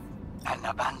you? An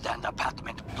abandoned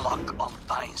apartment block on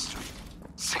Vine Street.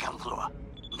 Second floor.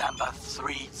 Number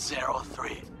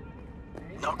 303.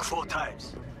 Knock 4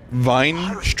 times.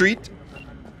 Vine Street?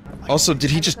 Also,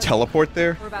 did he just teleport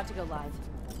there? We're about to go live.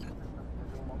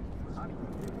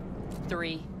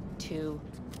 3, 2,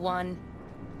 1.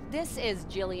 This is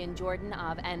Jillian Jordan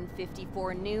of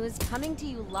N54 News coming to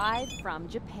you live from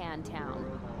Japantown,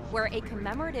 where a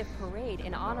commemorative parade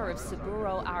in honor of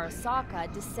Saburo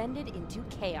Arasaka descended into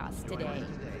chaos today.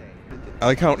 I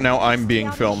like how now I'm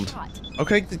being filmed.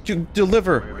 Okay,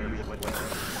 deliver.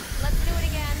 Let's do it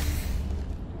again.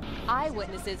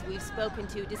 Eyewitnesses we've spoken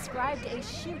to described a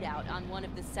shootout on one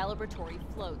of the celebratory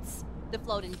floats. The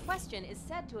float in question is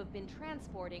said to have been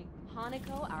transporting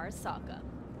Hanako Arasaka.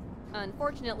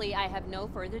 Unfortunately, I have no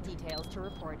further details to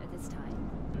report at this time.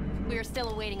 We are still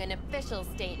awaiting an official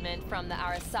statement from the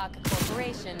Arasaka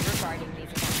Corporation regarding these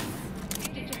events.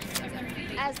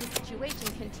 As the situation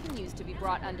continues to be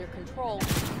brought under control,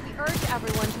 we urge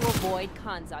everyone to avoid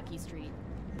Kanzaki Street.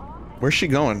 Where's she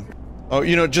going? Oh,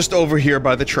 you know, just over here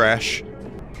by the trash.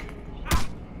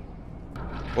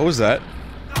 What was that?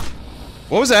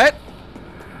 What was that?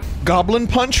 Goblin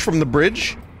punch from the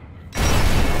bridge?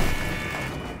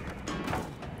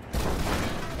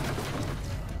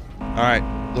 Alright,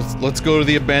 let's go to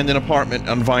the abandoned apartment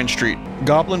on Vine Street.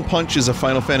 Goblin Punch is a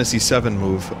Final Fantasy VII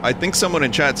move. I think someone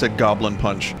in chat said Goblin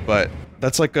Punch, but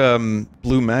that's like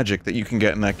blue magic that you can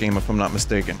get in that game if I'm not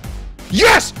mistaken.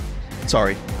 Yes!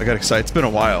 Sorry, I got excited. It's been a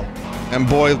while. And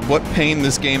boy, what pain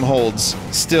this game holds.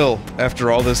 Still,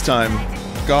 after all this time,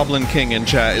 Goblin King in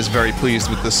chat is very pleased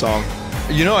with this song.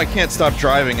 You know I can't stop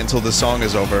driving until this song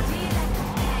is over.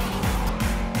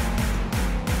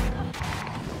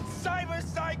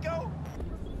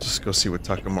 Just go see what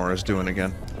Takemura's doing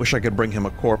again. Wish I could bring him a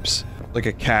corpse. Like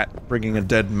a cat bringing a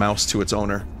dead mouse to its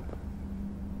owner.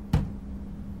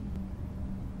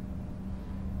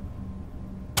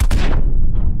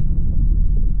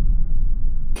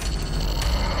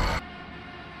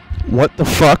 What the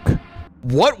fuck?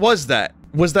 What was that?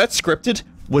 Was that scripted?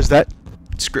 Was that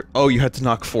script? Oh, you had to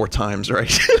knock 4 times,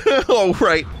 right? Oh,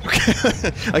 right.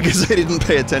 Okay. I guess I didn't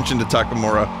pay attention to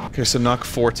Takemura. Okay, so knock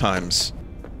 4 times.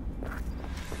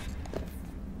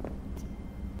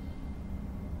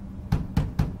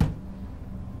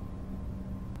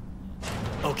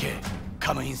 Okay,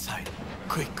 come inside,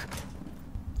 quick.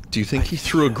 Do you think he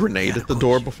threw a grenade at the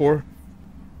door before?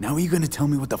 Now are you gonna tell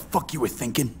me what the fuck you were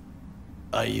thinking?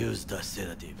 I used a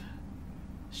sedative.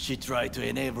 She tried to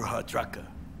enable her tracker.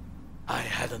 I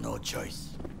had no choice.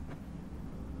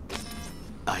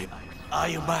 Are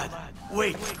you mad?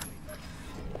 Wait!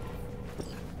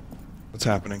 What's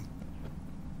happening?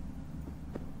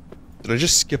 Did I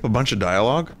just skip a bunch of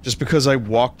dialogue? Just because I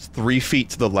walked 3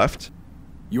 feet to the left?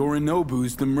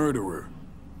 Yorinobu's the murderer.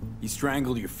 He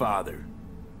strangled your father.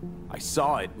 I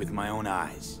saw it with my own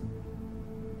eyes.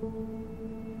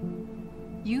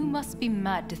 You must be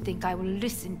mad to think I will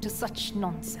listen to such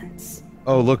nonsense.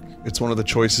 Oh look, it's one of the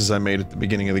choices I made at the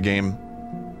beginning of the game.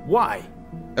 Why?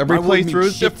 Every I wouldn't playthrough mean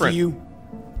is shit to different. you.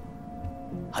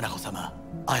 Hanako-sama,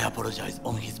 I apologize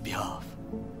on his behalf.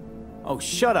 Oh,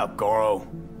 shut up, Goro.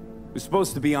 We're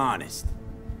supposed to be honest.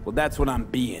 Well, that's what I'm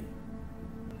being.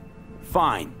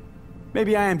 Fine.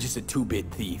 Maybe I am just a 2-bit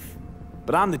thief.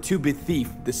 But I'm the 2-bit thief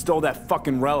that stole that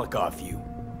fucking relic off you.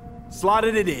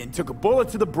 Slotted it in, took a bullet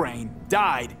to the brain,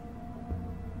 died.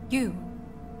 You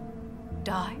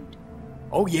died?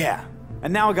 Oh yeah.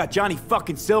 And now I got Johnny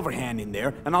fucking Silverhand in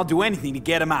there, and I'll do anything to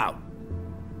get him out.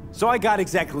 So I got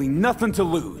exactly nothing to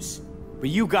lose. But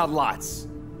you got lots.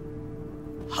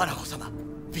 Hanako-sama,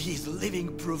 he is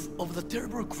living proof of the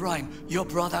terrible crime your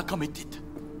brother committed.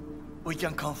 We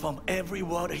can confirm every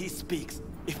word he speaks,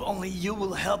 if only you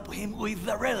will help him with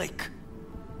the relic.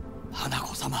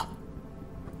 Hanako-sama.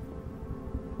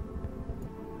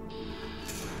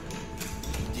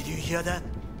 Did you hear that?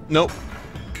 Nope.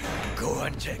 Go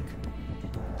and check.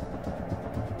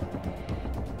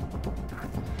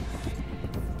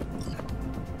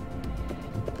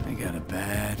 I got a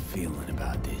bad feeling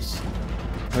about this.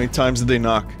 How many times did they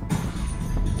knock?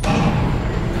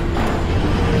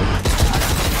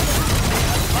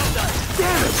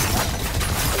 Damn it!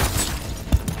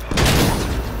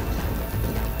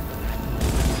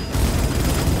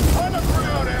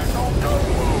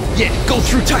 Yeah, go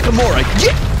through Takemura!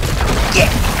 Yeah! Yeah!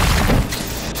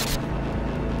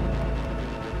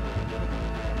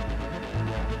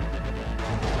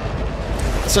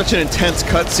 Such an intense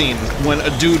cutscene when a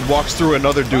dude walks through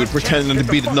another dude pretending to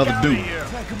beat another dude.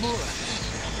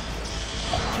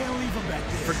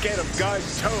 Forget him,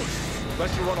 guy's toast.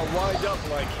 Unless you want to wind up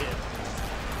like him.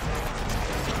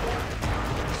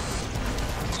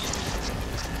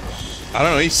 I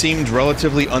don't know, he seemed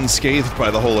relatively unscathed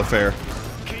by the whole affair.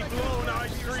 Keep low on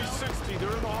I-360, they're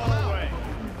in the hallway.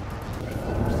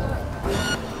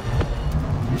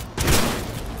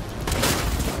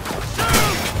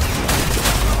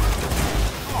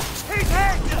 He's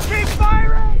hit! Keep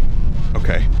firing!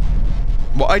 Okay.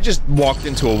 Well, I just walked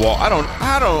into a wall. I don't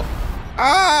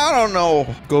know.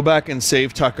 Go back and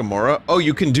save Takemura. Oh,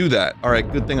 you can do that.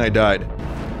 Alright, good thing I died.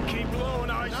 Keep low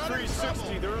on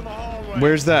I-360, they're in the hallway.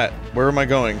 Where's that? Where am I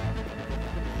going?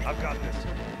 I've got this.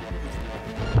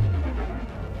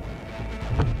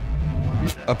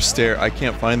 Upstairs. I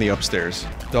can't find the upstairs.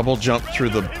 Double jump through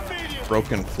the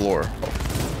broken floor.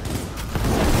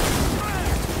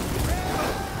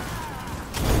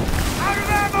 Out of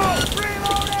ammo!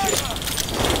 Reloading!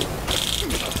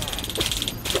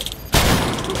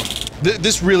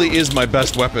 This really is my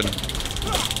best weapon. You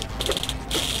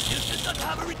did not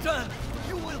have a return.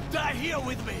 You will die here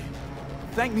with me.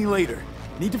 Thank me later.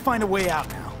 Need to find a way out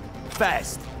now.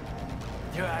 Fast.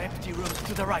 There are empty rooms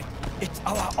to the right. It's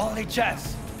our only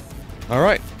chance.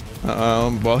 Alright.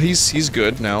 Well, he's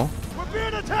good now. We're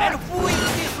being attacked! And who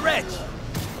is this wretch?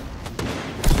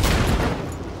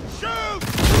 Shoot!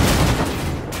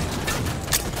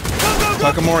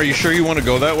 Takemura, you sure you want to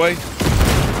go that way?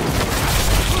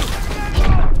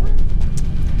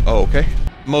 Oh, okay.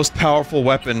 Most powerful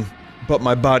weapon, but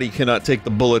my body cannot take the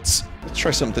bullets. Let's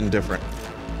try something different.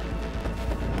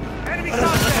 Enemy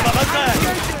contact!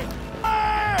 Engaging!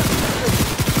 Fire!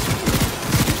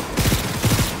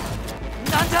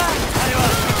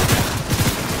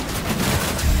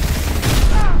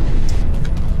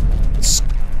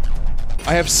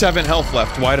 I have 7 health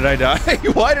left. Why did I die?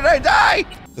 Why did I die?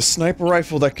 The sniper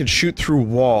rifle that can shoot through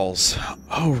walls.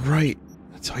 Oh, right.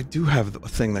 So I do have a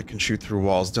thing that can shoot through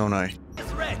walls, don't I?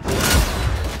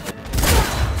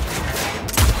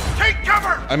 Take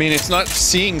cover! I mean, it's not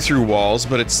seeing through walls,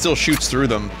 but it still shoots through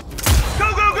them.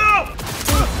 Go, go, go!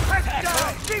 Let's go!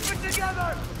 Keep it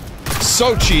together!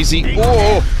 So cheesy.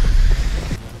 Whoa!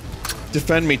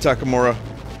 Defend me, Takemura.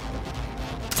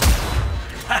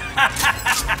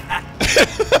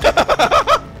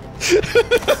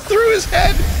 Through his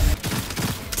head!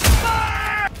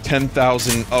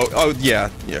 10,000. Oh, yeah.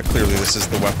 Yeah, clearly this is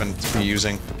the weapon to be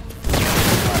using.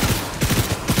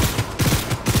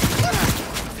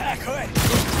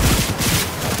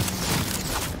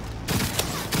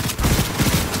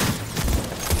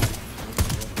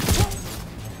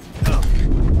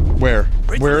 Where?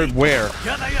 Where?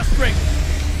 Gather your strength.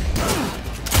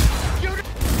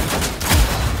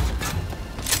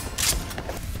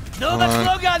 No much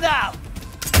longer now.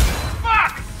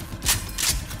 Fuck!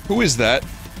 Who is that?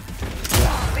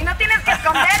 Si no tienes que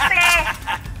esconderte.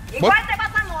 Igual te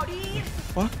vas a morir.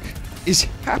 What is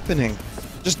happening?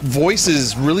 Just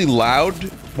voices really loud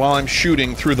while I'm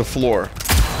shooting through the floor.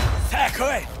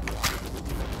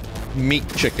 Meat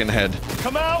chicken head.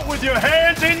 Come out with your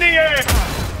hands in the air!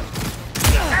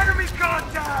 Enemy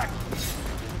contact!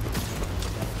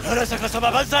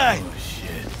 Oh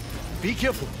shit. Be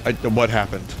careful. What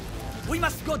happened? We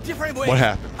must go different ways. What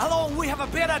happened? Alone we have a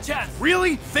better chance.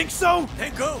 Really? Think so?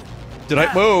 Then go. Did I?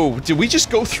 Whoa! Did we just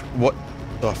go through? What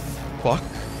the fuck?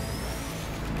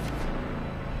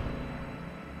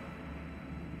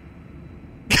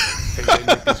 Think they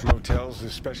make these motels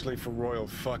especially for royal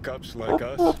fuck-ups like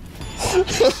us?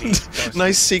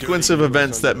 Nice sequence of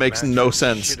events that makes no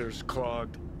sense. Shitters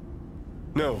clogged.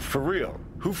 No, for real.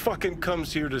 Who fucking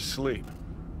comes here to sleep?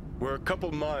 We're a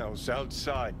couple miles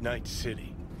outside Night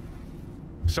City.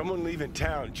 Someone leaving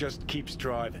town just keeps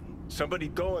driving. Somebody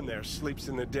going there sleeps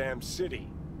in the damn city.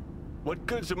 What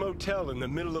good's a motel in the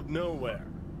middle of nowhere?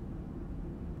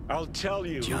 I'll tell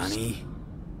you. Johnny?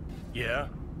 Yeah?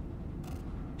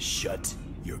 Shut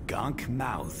your gonk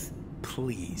mouth,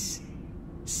 please.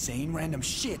 Saying random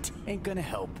shit ain't gonna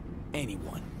help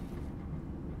anyone.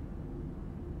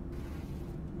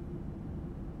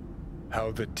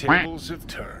 How the tables have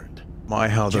turned. My,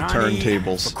 how the Johnny,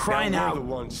 turntables. for crying now out. we're the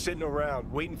ones sitting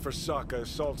around waiting for Sokka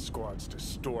assault squads to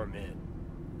storm in.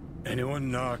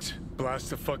 Anyone knocks, blast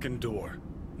the fucking door.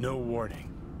 No warning.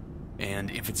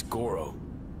 And if it's Goro?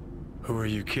 Who are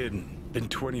you kidding? Been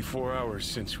 24 hours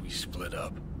since we split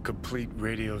up. Complete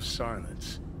radio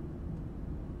silence.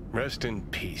 Rest in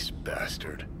peace,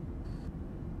 bastard.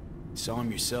 Saw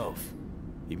him yourself.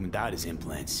 Even without his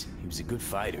implants, he was a good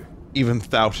fighter. Even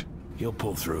without. He'll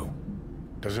pull through.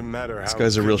 Doesn't matter how This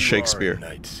guy's a good real you are Shakespeare. in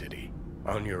Night City.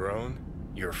 On your own,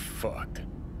 you're fucked.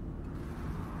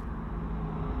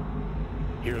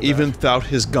 Hear that? Even without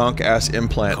his gonk ass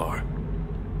implant, Car.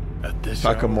 At this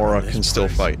hour, Takemura in this can still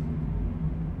place. fight.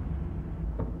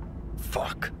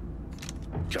 Fuck.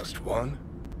 Just one?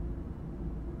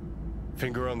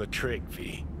 Finger on the trig,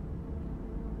 V.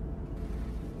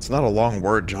 It's not a long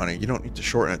word, Johnny. You don't need to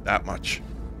shorten it that much.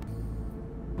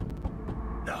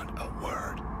 Not a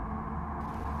word.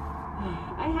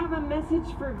 I have a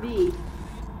message for V.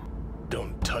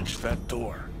 Don't touch that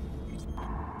door.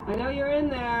 I know you're in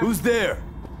there. Who's there?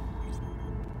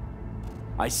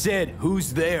 I said,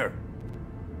 who's there?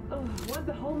 Oh, want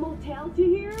the whole motel to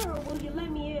hear, or will you let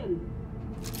me in?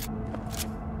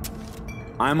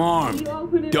 I'm armed. You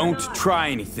open it or Don't not? try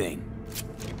anything.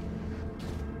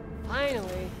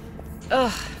 Finally.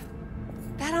 Ugh.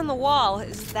 That on the wall,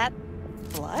 is that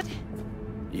blood?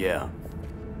 Yeah.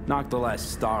 Knocked the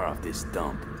last star off this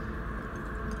dump.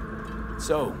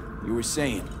 So, you were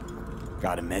saying,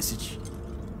 got a message?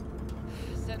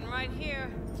 Sitting right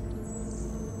here.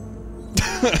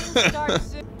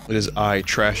 It is I,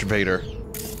 Trash Vader.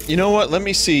 You know what? Let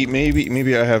me see.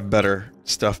 Maybe I have better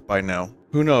stuff by now.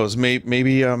 Who knows?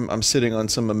 Maybe I'm sitting on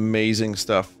some amazing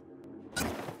stuff.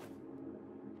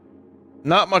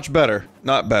 Not much better.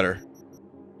 Not better.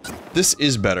 This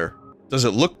is better. Does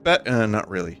it look better? Not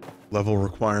really. Level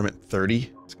requirement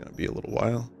 30. It's gonna be a little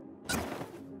while.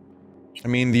 I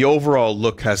mean, the overall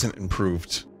look hasn't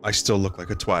improved. I still look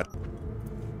like a twat.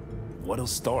 What'll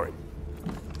start?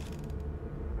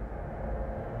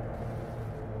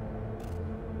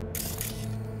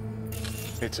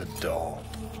 It's a doll.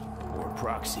 Or a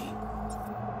proxy.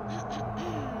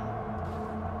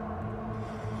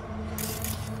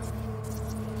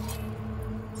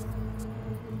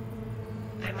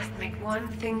 I must make one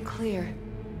thing clear.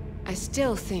 I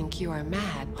still think you are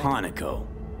mad, Hanako.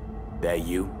 That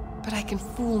you? but I can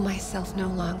fool myself no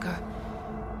longer.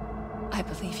 I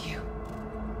believe you.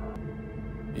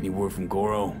 Any word from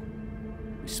Goro?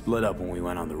 We split up when we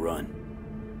went on the run.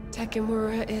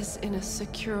 Takemura is in a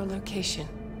secure location.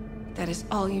 That is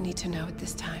all you need to know at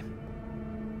this time.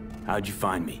 How'd you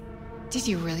find me? Did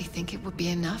you really think it would be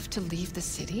enough to leave the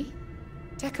city?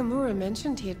 Takemura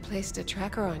mentioned he had placed a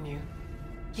tracker on you.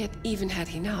 Yet even had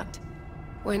he not,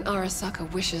 when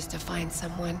Arasaka wishes to find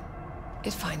someone,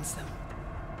 it finds them.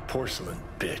 Porcelain,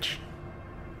 bitch.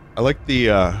 I like the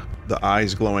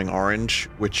eyes glowing orange,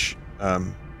 which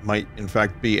might in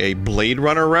fact be a Blade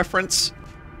Runner reference.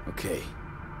 Okay,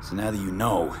 so now that you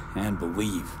know and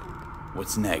believe,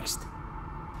 what's next?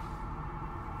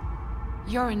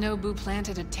 Yorinobu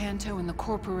planted a Tanto in the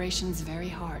corporation's very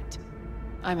heart.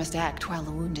 I must act while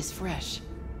the wound is fresh.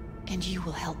 and you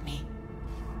will help me.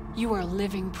 You are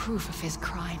living proof of his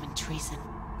crime and treason.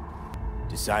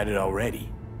 Decided already?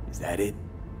 Is that it?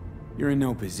 You're in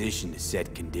no position to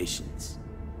set conditions.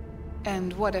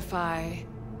 And what if I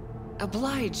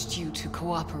obliged you to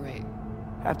cooperate?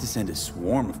 Have to send a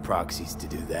swarm of proxies to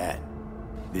do that.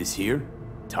 This here,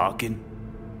 talking,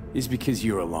 is because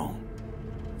you're alone.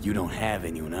 You don't have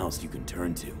anyone else you can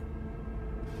turn to.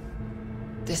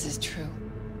 This is true.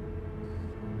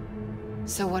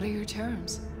 So what are your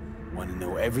terms? Want to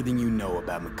know everything you know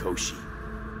about Mikoshi.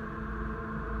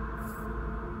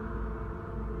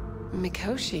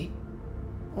 Mikoshi?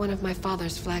 One of my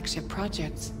father's flagship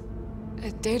projects.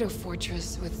 A data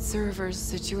fortress with servers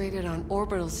situated on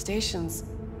orbital stations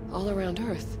all around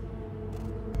Earth.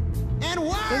 And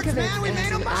words, Think of it man, we as made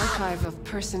an them up! archive of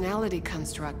personality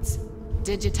constructs,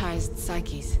 digitized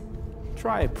psyches.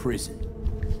 Try a prison.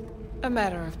 A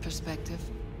matter of perspective.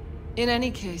 In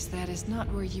any case, that is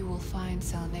not where you will find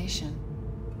salvation.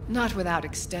 Not without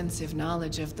extensive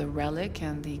knowledge of the relic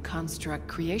and the construct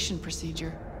creation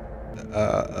procedure.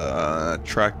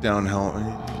 Track down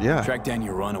Hellman. Yeah. Track down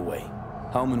your runaway.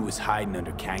 Hellman was hiding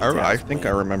under Kang. I think I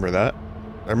remember that.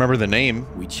 I remember the name.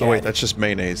 We Oh wait, chatted. that's just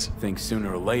mayonnaise. Think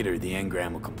sooner or later the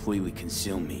engram will completely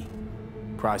consume me.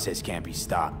 Process can't be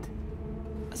stopped.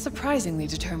 A surprisingly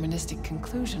deterministic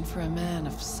conclusion for a man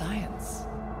of science.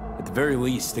 At the very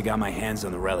least, I got my hands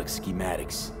on the relic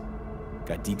schematics.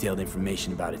 Got detailed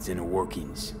information about its inner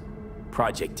workings.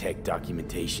 Project tech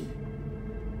documentation.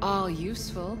 All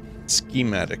useful.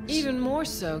 Schematics. Even more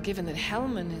so given that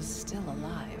Hellman is still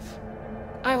alive.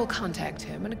 I will contact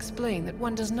him and explain that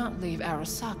one does not leave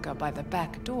Arasaka by the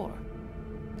back door.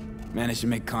 Managed to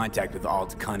make contact with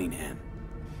Alt Cunningham.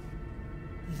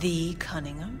 The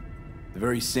Cunningham? The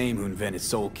very same who invented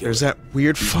Soul Killer. There's that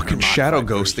weird Even fucking her shadow modified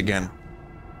ghost version again. now.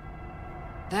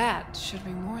 That should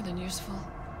be more than useful.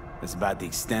 That's about the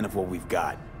extent of what we've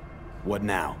got. What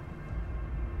now?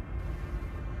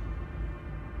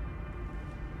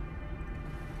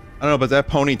 I don't know, but that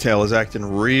ponytail is acting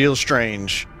real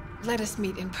strange. Let us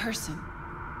meet in person.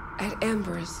 At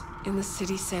Embers, in the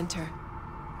city center.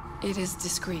 It is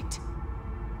discreet.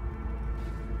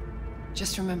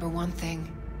 Just remember one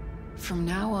thing. From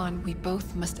now on, we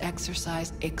both must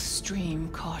exercise extreme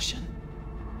caution.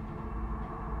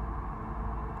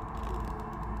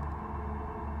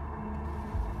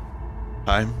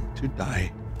 Time to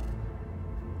die.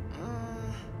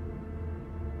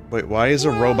 Wait, why is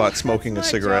a robot smoking a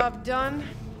cigarette? Job done.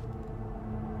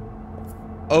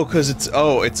 Oh, cause it's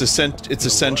a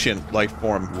sentient life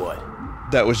form. What?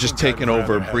 That was just taken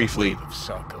over briefly. We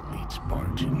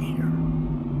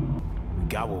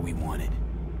got what we wanted.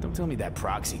 Don't tell me that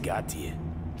proxy got to you.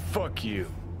 Fuck you.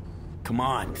 Come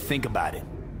on, think about it.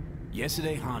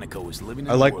 Yesterday, Hanako was living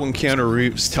in I a like world when which Keanu was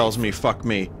Reeves tells me "fuck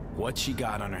me." what she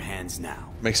got on her hands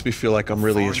now. Makes me feel like I'm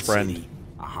really his Foreign friend. city,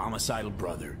 a homicidal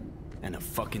brother, and a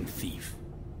fucking thief.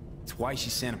 It's why she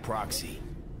sent a proxy.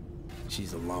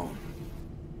 She's alone.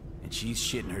 And she's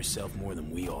shitting herself more than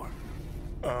we are.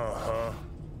 Uh-huh.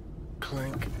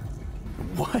 Clink.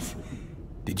 What?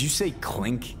 Did you say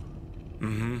clink?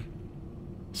 Mm-hmm.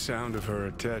 Sound of her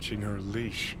attaching her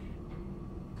leash.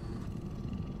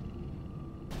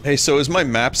 Hey, so is my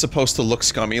map supposed to look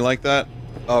scummy like that?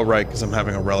 Oh, right, because I'm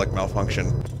having a relic malfunction.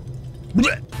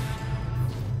 Blech!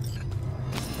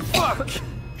 Fuck!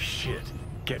 Shit.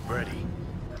 Get ready.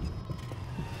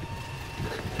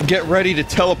 Get ready to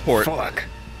teleport. Fuck.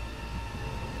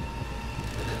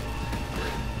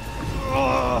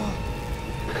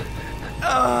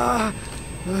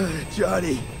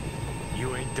 Johnny.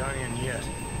 You ain't dying yet.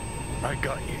 I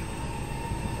got you.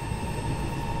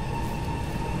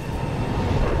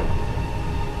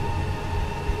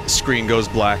 Screen goes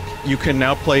black. You can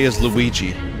now play as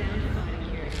Luigi.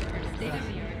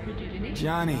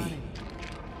 Johnny.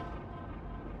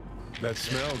 That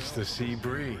smells the sea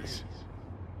breeze.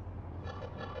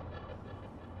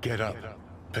 Get up.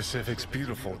 Pacific's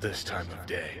beautiful this time of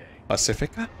day.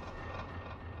 Pacifica?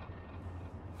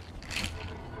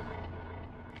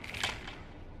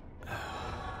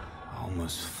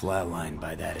 Almost flatlined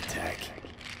by that attack.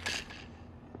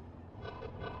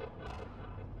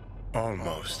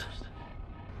 Almost.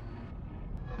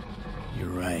 You're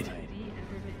right.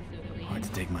 Hard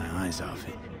to take my eyes off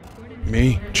it.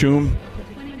 Me? Choom?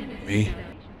 Me?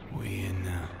 We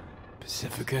in,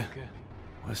 Pacifica?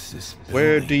 What's this building?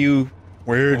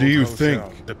 Where do you Old think?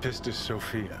 hotel, the Pistis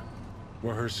Sophia.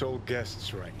 We're her sole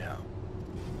guests right now.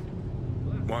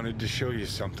 Wanted to show you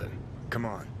something. Come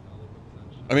on.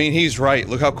 I mean, he's right.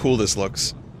 Look how cool this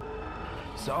looks.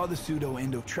 Saw the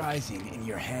pseudo-endotrizine in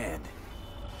your hand.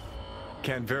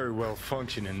 Can't very well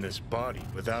function in this body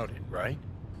without it, right?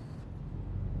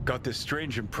 Got this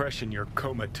strange impression your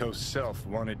comatose self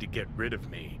wanted to get rid of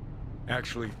me.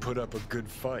 Actually put up a good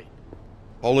fight.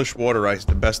 Polish water ice,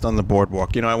 the best on the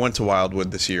boardwalk. You know, I went to Wildwood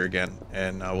this year again,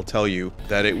 and I will tell you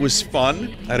that it was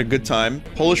fun. I had a good time.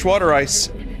 Polish water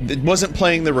ice, it wasn't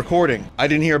playing the recording. I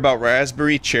didn't hear about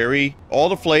raspberry, cherry, all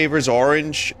the flavors,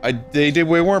 orange. We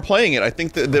weren't playing it. I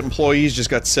think the employees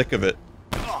just got sick of it.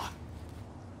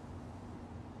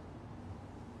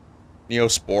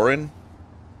 Neosporin.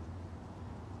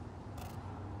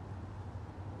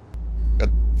 Got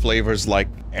flavors like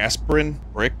aspirin,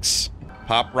 bricks,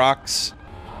 pop rocks.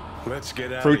 Let's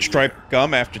get out. Fruit stripe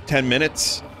gum after 10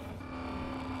 minutes.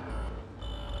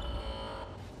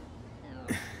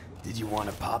 Did you want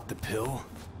to pop the pill?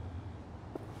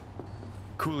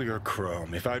 Coolier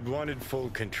Chrome, if I'd wanted full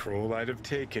control, I'd have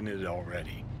taken it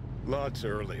already. Lots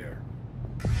earlier.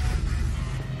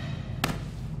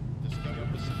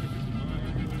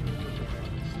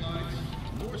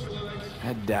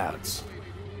 Had doubts.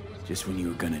 Just when you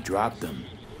were gonna drop them,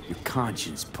 your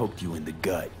conscience poked you in the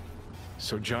gut.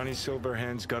 So Johnny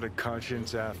Silverhand's got a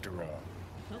conscience after all.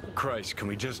 Christ, can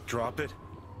we just drop it?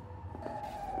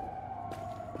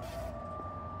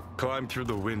 Climb through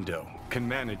the window. Can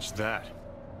manage that,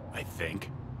 I think.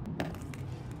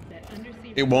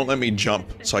 It won't let me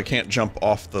jump, so I can't jump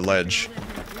off the ledge.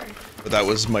 But that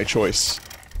was my choice.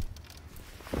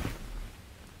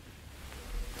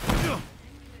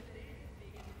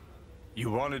 You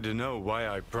wanted to know why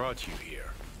I brought you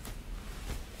here.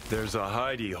 There's a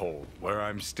hidey hole where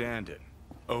I'm standing.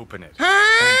 Open it.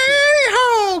 Hidey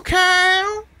hole,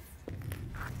 Kyle!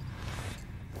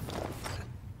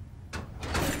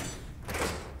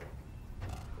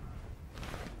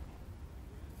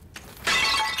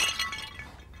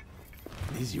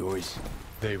 These yours?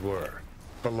 They were.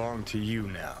 Belong to you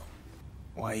now.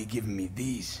 Why are you giving me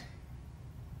these?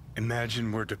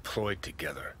 Imagine we're deployed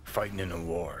together, fighting in a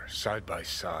war, side by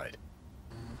side.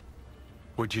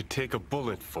 Would you take a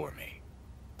bullet for me?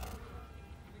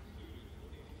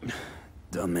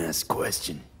 Dumbass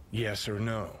question. Yes or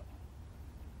no?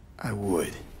 I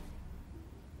would.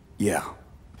 Yeah.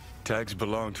 Tags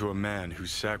belong to a man who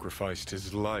sacrificed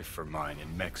his life for mine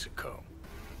in Mexico.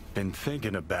 Been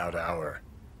thinking about our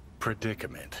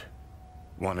predicament.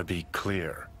 Want to be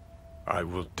clear. I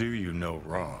will do you no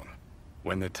wrong.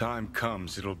 When the time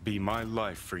comes, it'll be my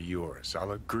life for yours.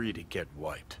 I'll agree to get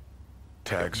wiped.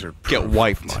 Tags are proof of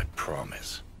my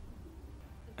promise.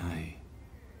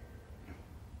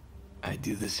 I'd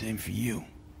do the same for you.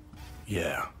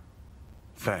 Yeah.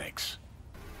 Thanks.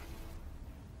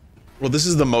 Well, this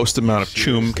is the most amount of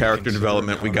Choom character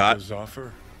development we got.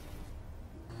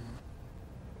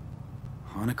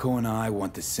 Hanako and I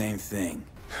want the same thing.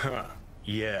 Huh.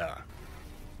 Yeah.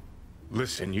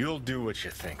 Listen, you'll do what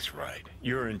you think's right.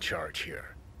 You're in charge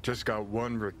here. Just got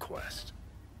one request.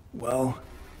 Well?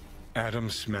 Adam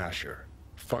Smasher.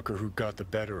 Fucker who got the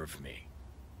better of me.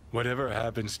 Whatever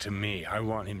happens to me, I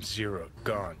want him zeroed,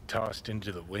 gone, tossed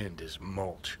into the wind as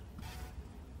mulch.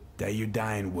 That your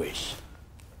dying wish.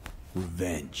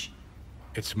 Revenge.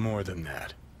 It's more than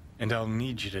that. And I'll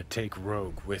need you to take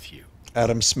Rogue with you.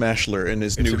 Adam Smashler in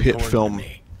his new hit film.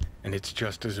 Me, and it's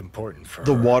just as important for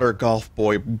The her. Water Golf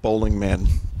Boy Bowling Man.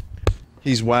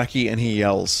 He's wacky and he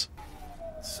yells.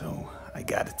 So, I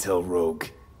gotta tell Rogue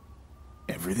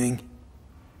everything?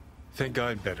 Think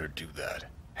I'd better do that.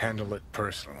 Handle it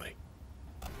personally.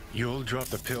 You'll drop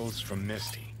the pills from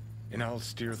Misty, and I'll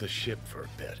steer the ship for a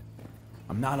bit.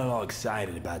 I'm not at all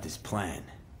excited about this plan.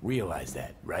 Realize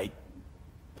that, right?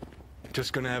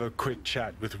 Just gonna have a quick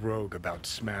chat with Rogue about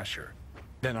Smasher.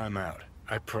 Then I'm out.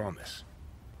 I promise.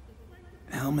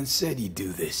 Hellman said you'd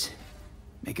do this.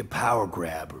 Make a power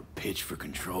grab or pitch for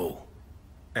control.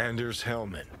 Anders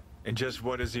Hellman. And just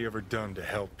what has he ever done to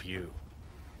help you?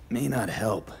 May not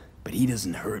help, but he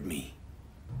doesn't hurt me.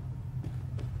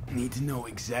 Need to know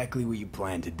exactly what you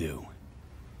plan to do.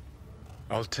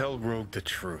 I'll tell Rogue the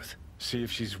truth. See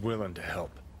if she's willing to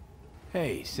help.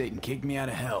 Hey, Satan kicked me out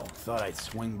of hell. Thought I'd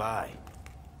swing by.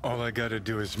 All I gotta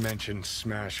do is mention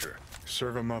Smasher.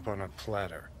 Serve him up on a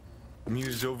platter.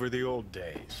 Muse over the old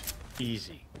days.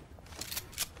 Easy.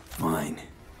 Fine.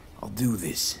 I'll do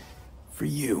this. For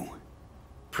you.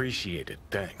 Appreciate it,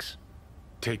 thanks.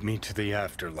 Take me to the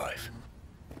afterlife.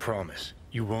 Promise,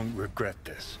 you won't regret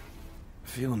this.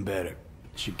 Feeling better.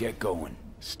 Should get going.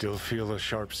 Still feel a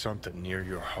sharp something near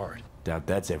your heart. Doubt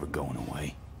that's ever going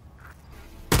away.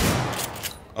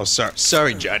 Oh,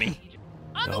 sorry, Johnny.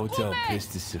 The hotel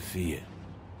pissed to Sophia.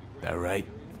 That right?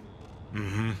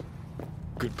 Mm-hmm.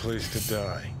 Good place to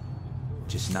die.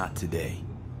 Just not today.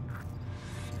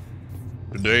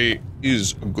 Today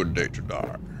is a good day to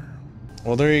die.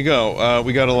 Well, there you go.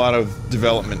 We got a lot of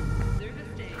development.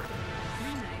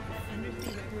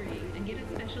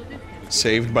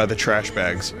 Saved by the trash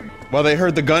bags. Well, they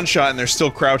heard the gunshot and they're still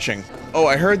crouching. Oh,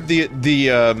 I heard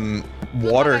the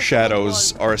water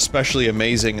shadows are especially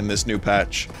amazing in this new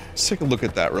patch. Let's take a look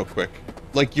at that real quick.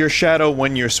 Like your shadow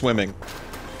when you're swimming.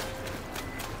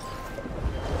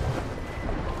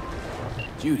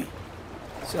 Judy,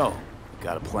 so,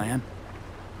 got a plan?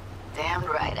 Damn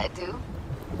right I do.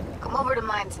 Come over to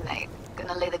mine tonight.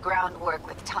 Gonna lay the groundwork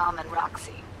with Tom and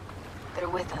Roxy. They're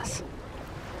with us.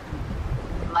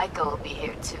 Micah will be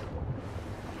here too.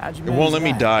 How'd you It won't let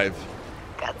me dive.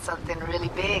 Got something really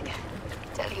big.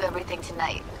 Tell you everything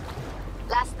tonight.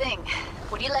 Last thing,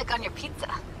 what do you like on your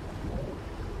pizza?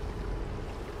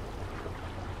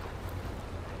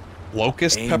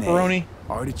 Locust pepperoni?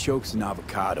 Artichokes and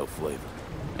avocado flavor.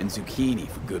 And zucchini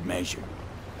for good measure.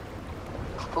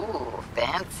 Ooh,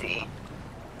 fancy.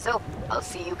 So, I'll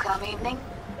see you come evening?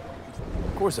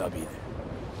 Of course I'll be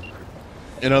there.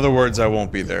 In other words, I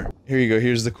won't be there. Here you go,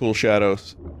 here's the cool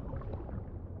shadows.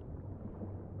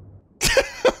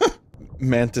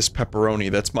 Mantis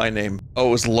pepperoni, that's my name. Oh,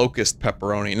 it was locust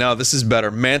pepperoni. Now this is better.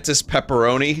 Mantis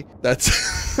pepperoni?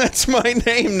 That's that's my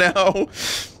name now.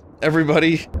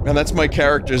 Everybody. And that's my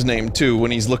character's name too,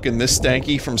 when he's looking this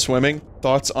stanky from swimming.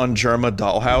 Thoughts on Germa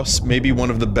Dollhouse? Maybe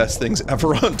one of the best things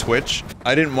ever on Twitch.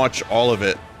 I didn't watch all of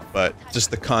it, but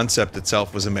just the concept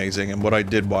itself was amazing, and what I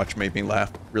did watch made me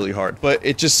laugh really hard. But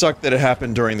it just sucked that it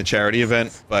happened during the charity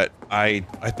event, but I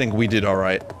think we did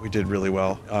alright. We did really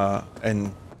well.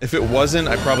 And if it wasn't,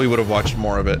 I probably would have watched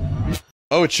more of it.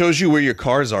 Oh, it shows you where your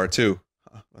cars are too.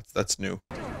 That's new.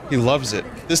 He loves it.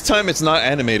 This time it's not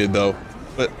animated though.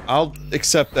 But I'll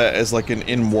accept that as like an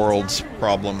in-world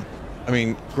problem. I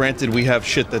mean, granted we have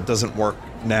shit that doesn't work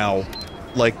now.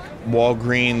 Like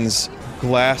Walgreens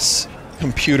glass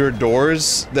computer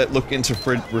doors that look into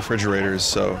refrigerators,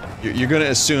 so you're gonna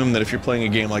assume that if you're playing a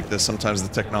game like this, sometimes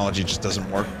the technology just doesn't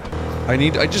work.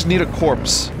 I just need a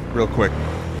corpse, real quick.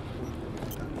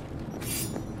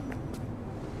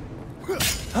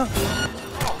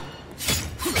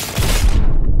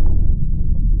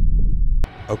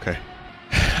 Okay.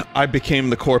 I became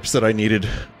the corpse that I needed.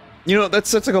 You know,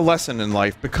 that's like a lesson in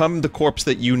life. Become the corpse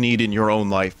that you need in your own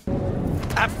life.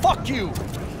 Ah, fuck you!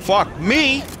 Fuck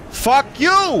me! Fuck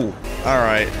you!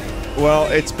 Alright.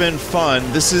 Well, it's been fun.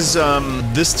 This is,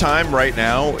 this time right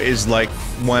now is like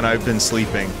when I've been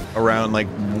sleeping. Around like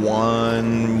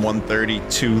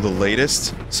 1:32 the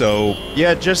latest. So,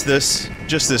 yeah, just this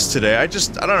today. I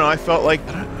don't know, I felt like,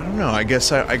 I don't know, I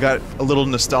guess I got a little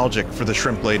nostalgic for the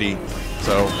shrimp lady.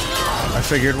 So, I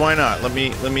figured why not? Let me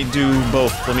do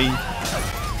both. Let me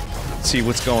see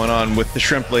what's going on with the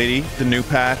shrimp lady, the new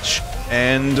patch,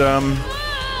 and,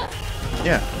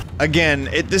 yeah. Again,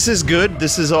 this is good.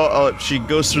 This is all, she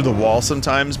goes through the wall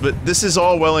sometimes, but this is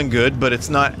all well and good, but it's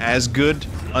not as good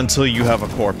until you have a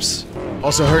corpse.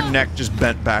 Also, her neck just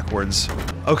bent backwards.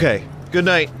 Okay, good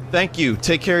night. Thank you.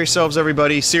 Take care of yourselves,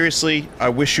 everybody. Seriously, I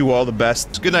wish you all the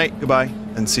best. Good night, goodbye,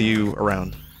 and see you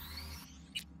around.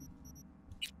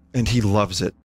 And he loves it.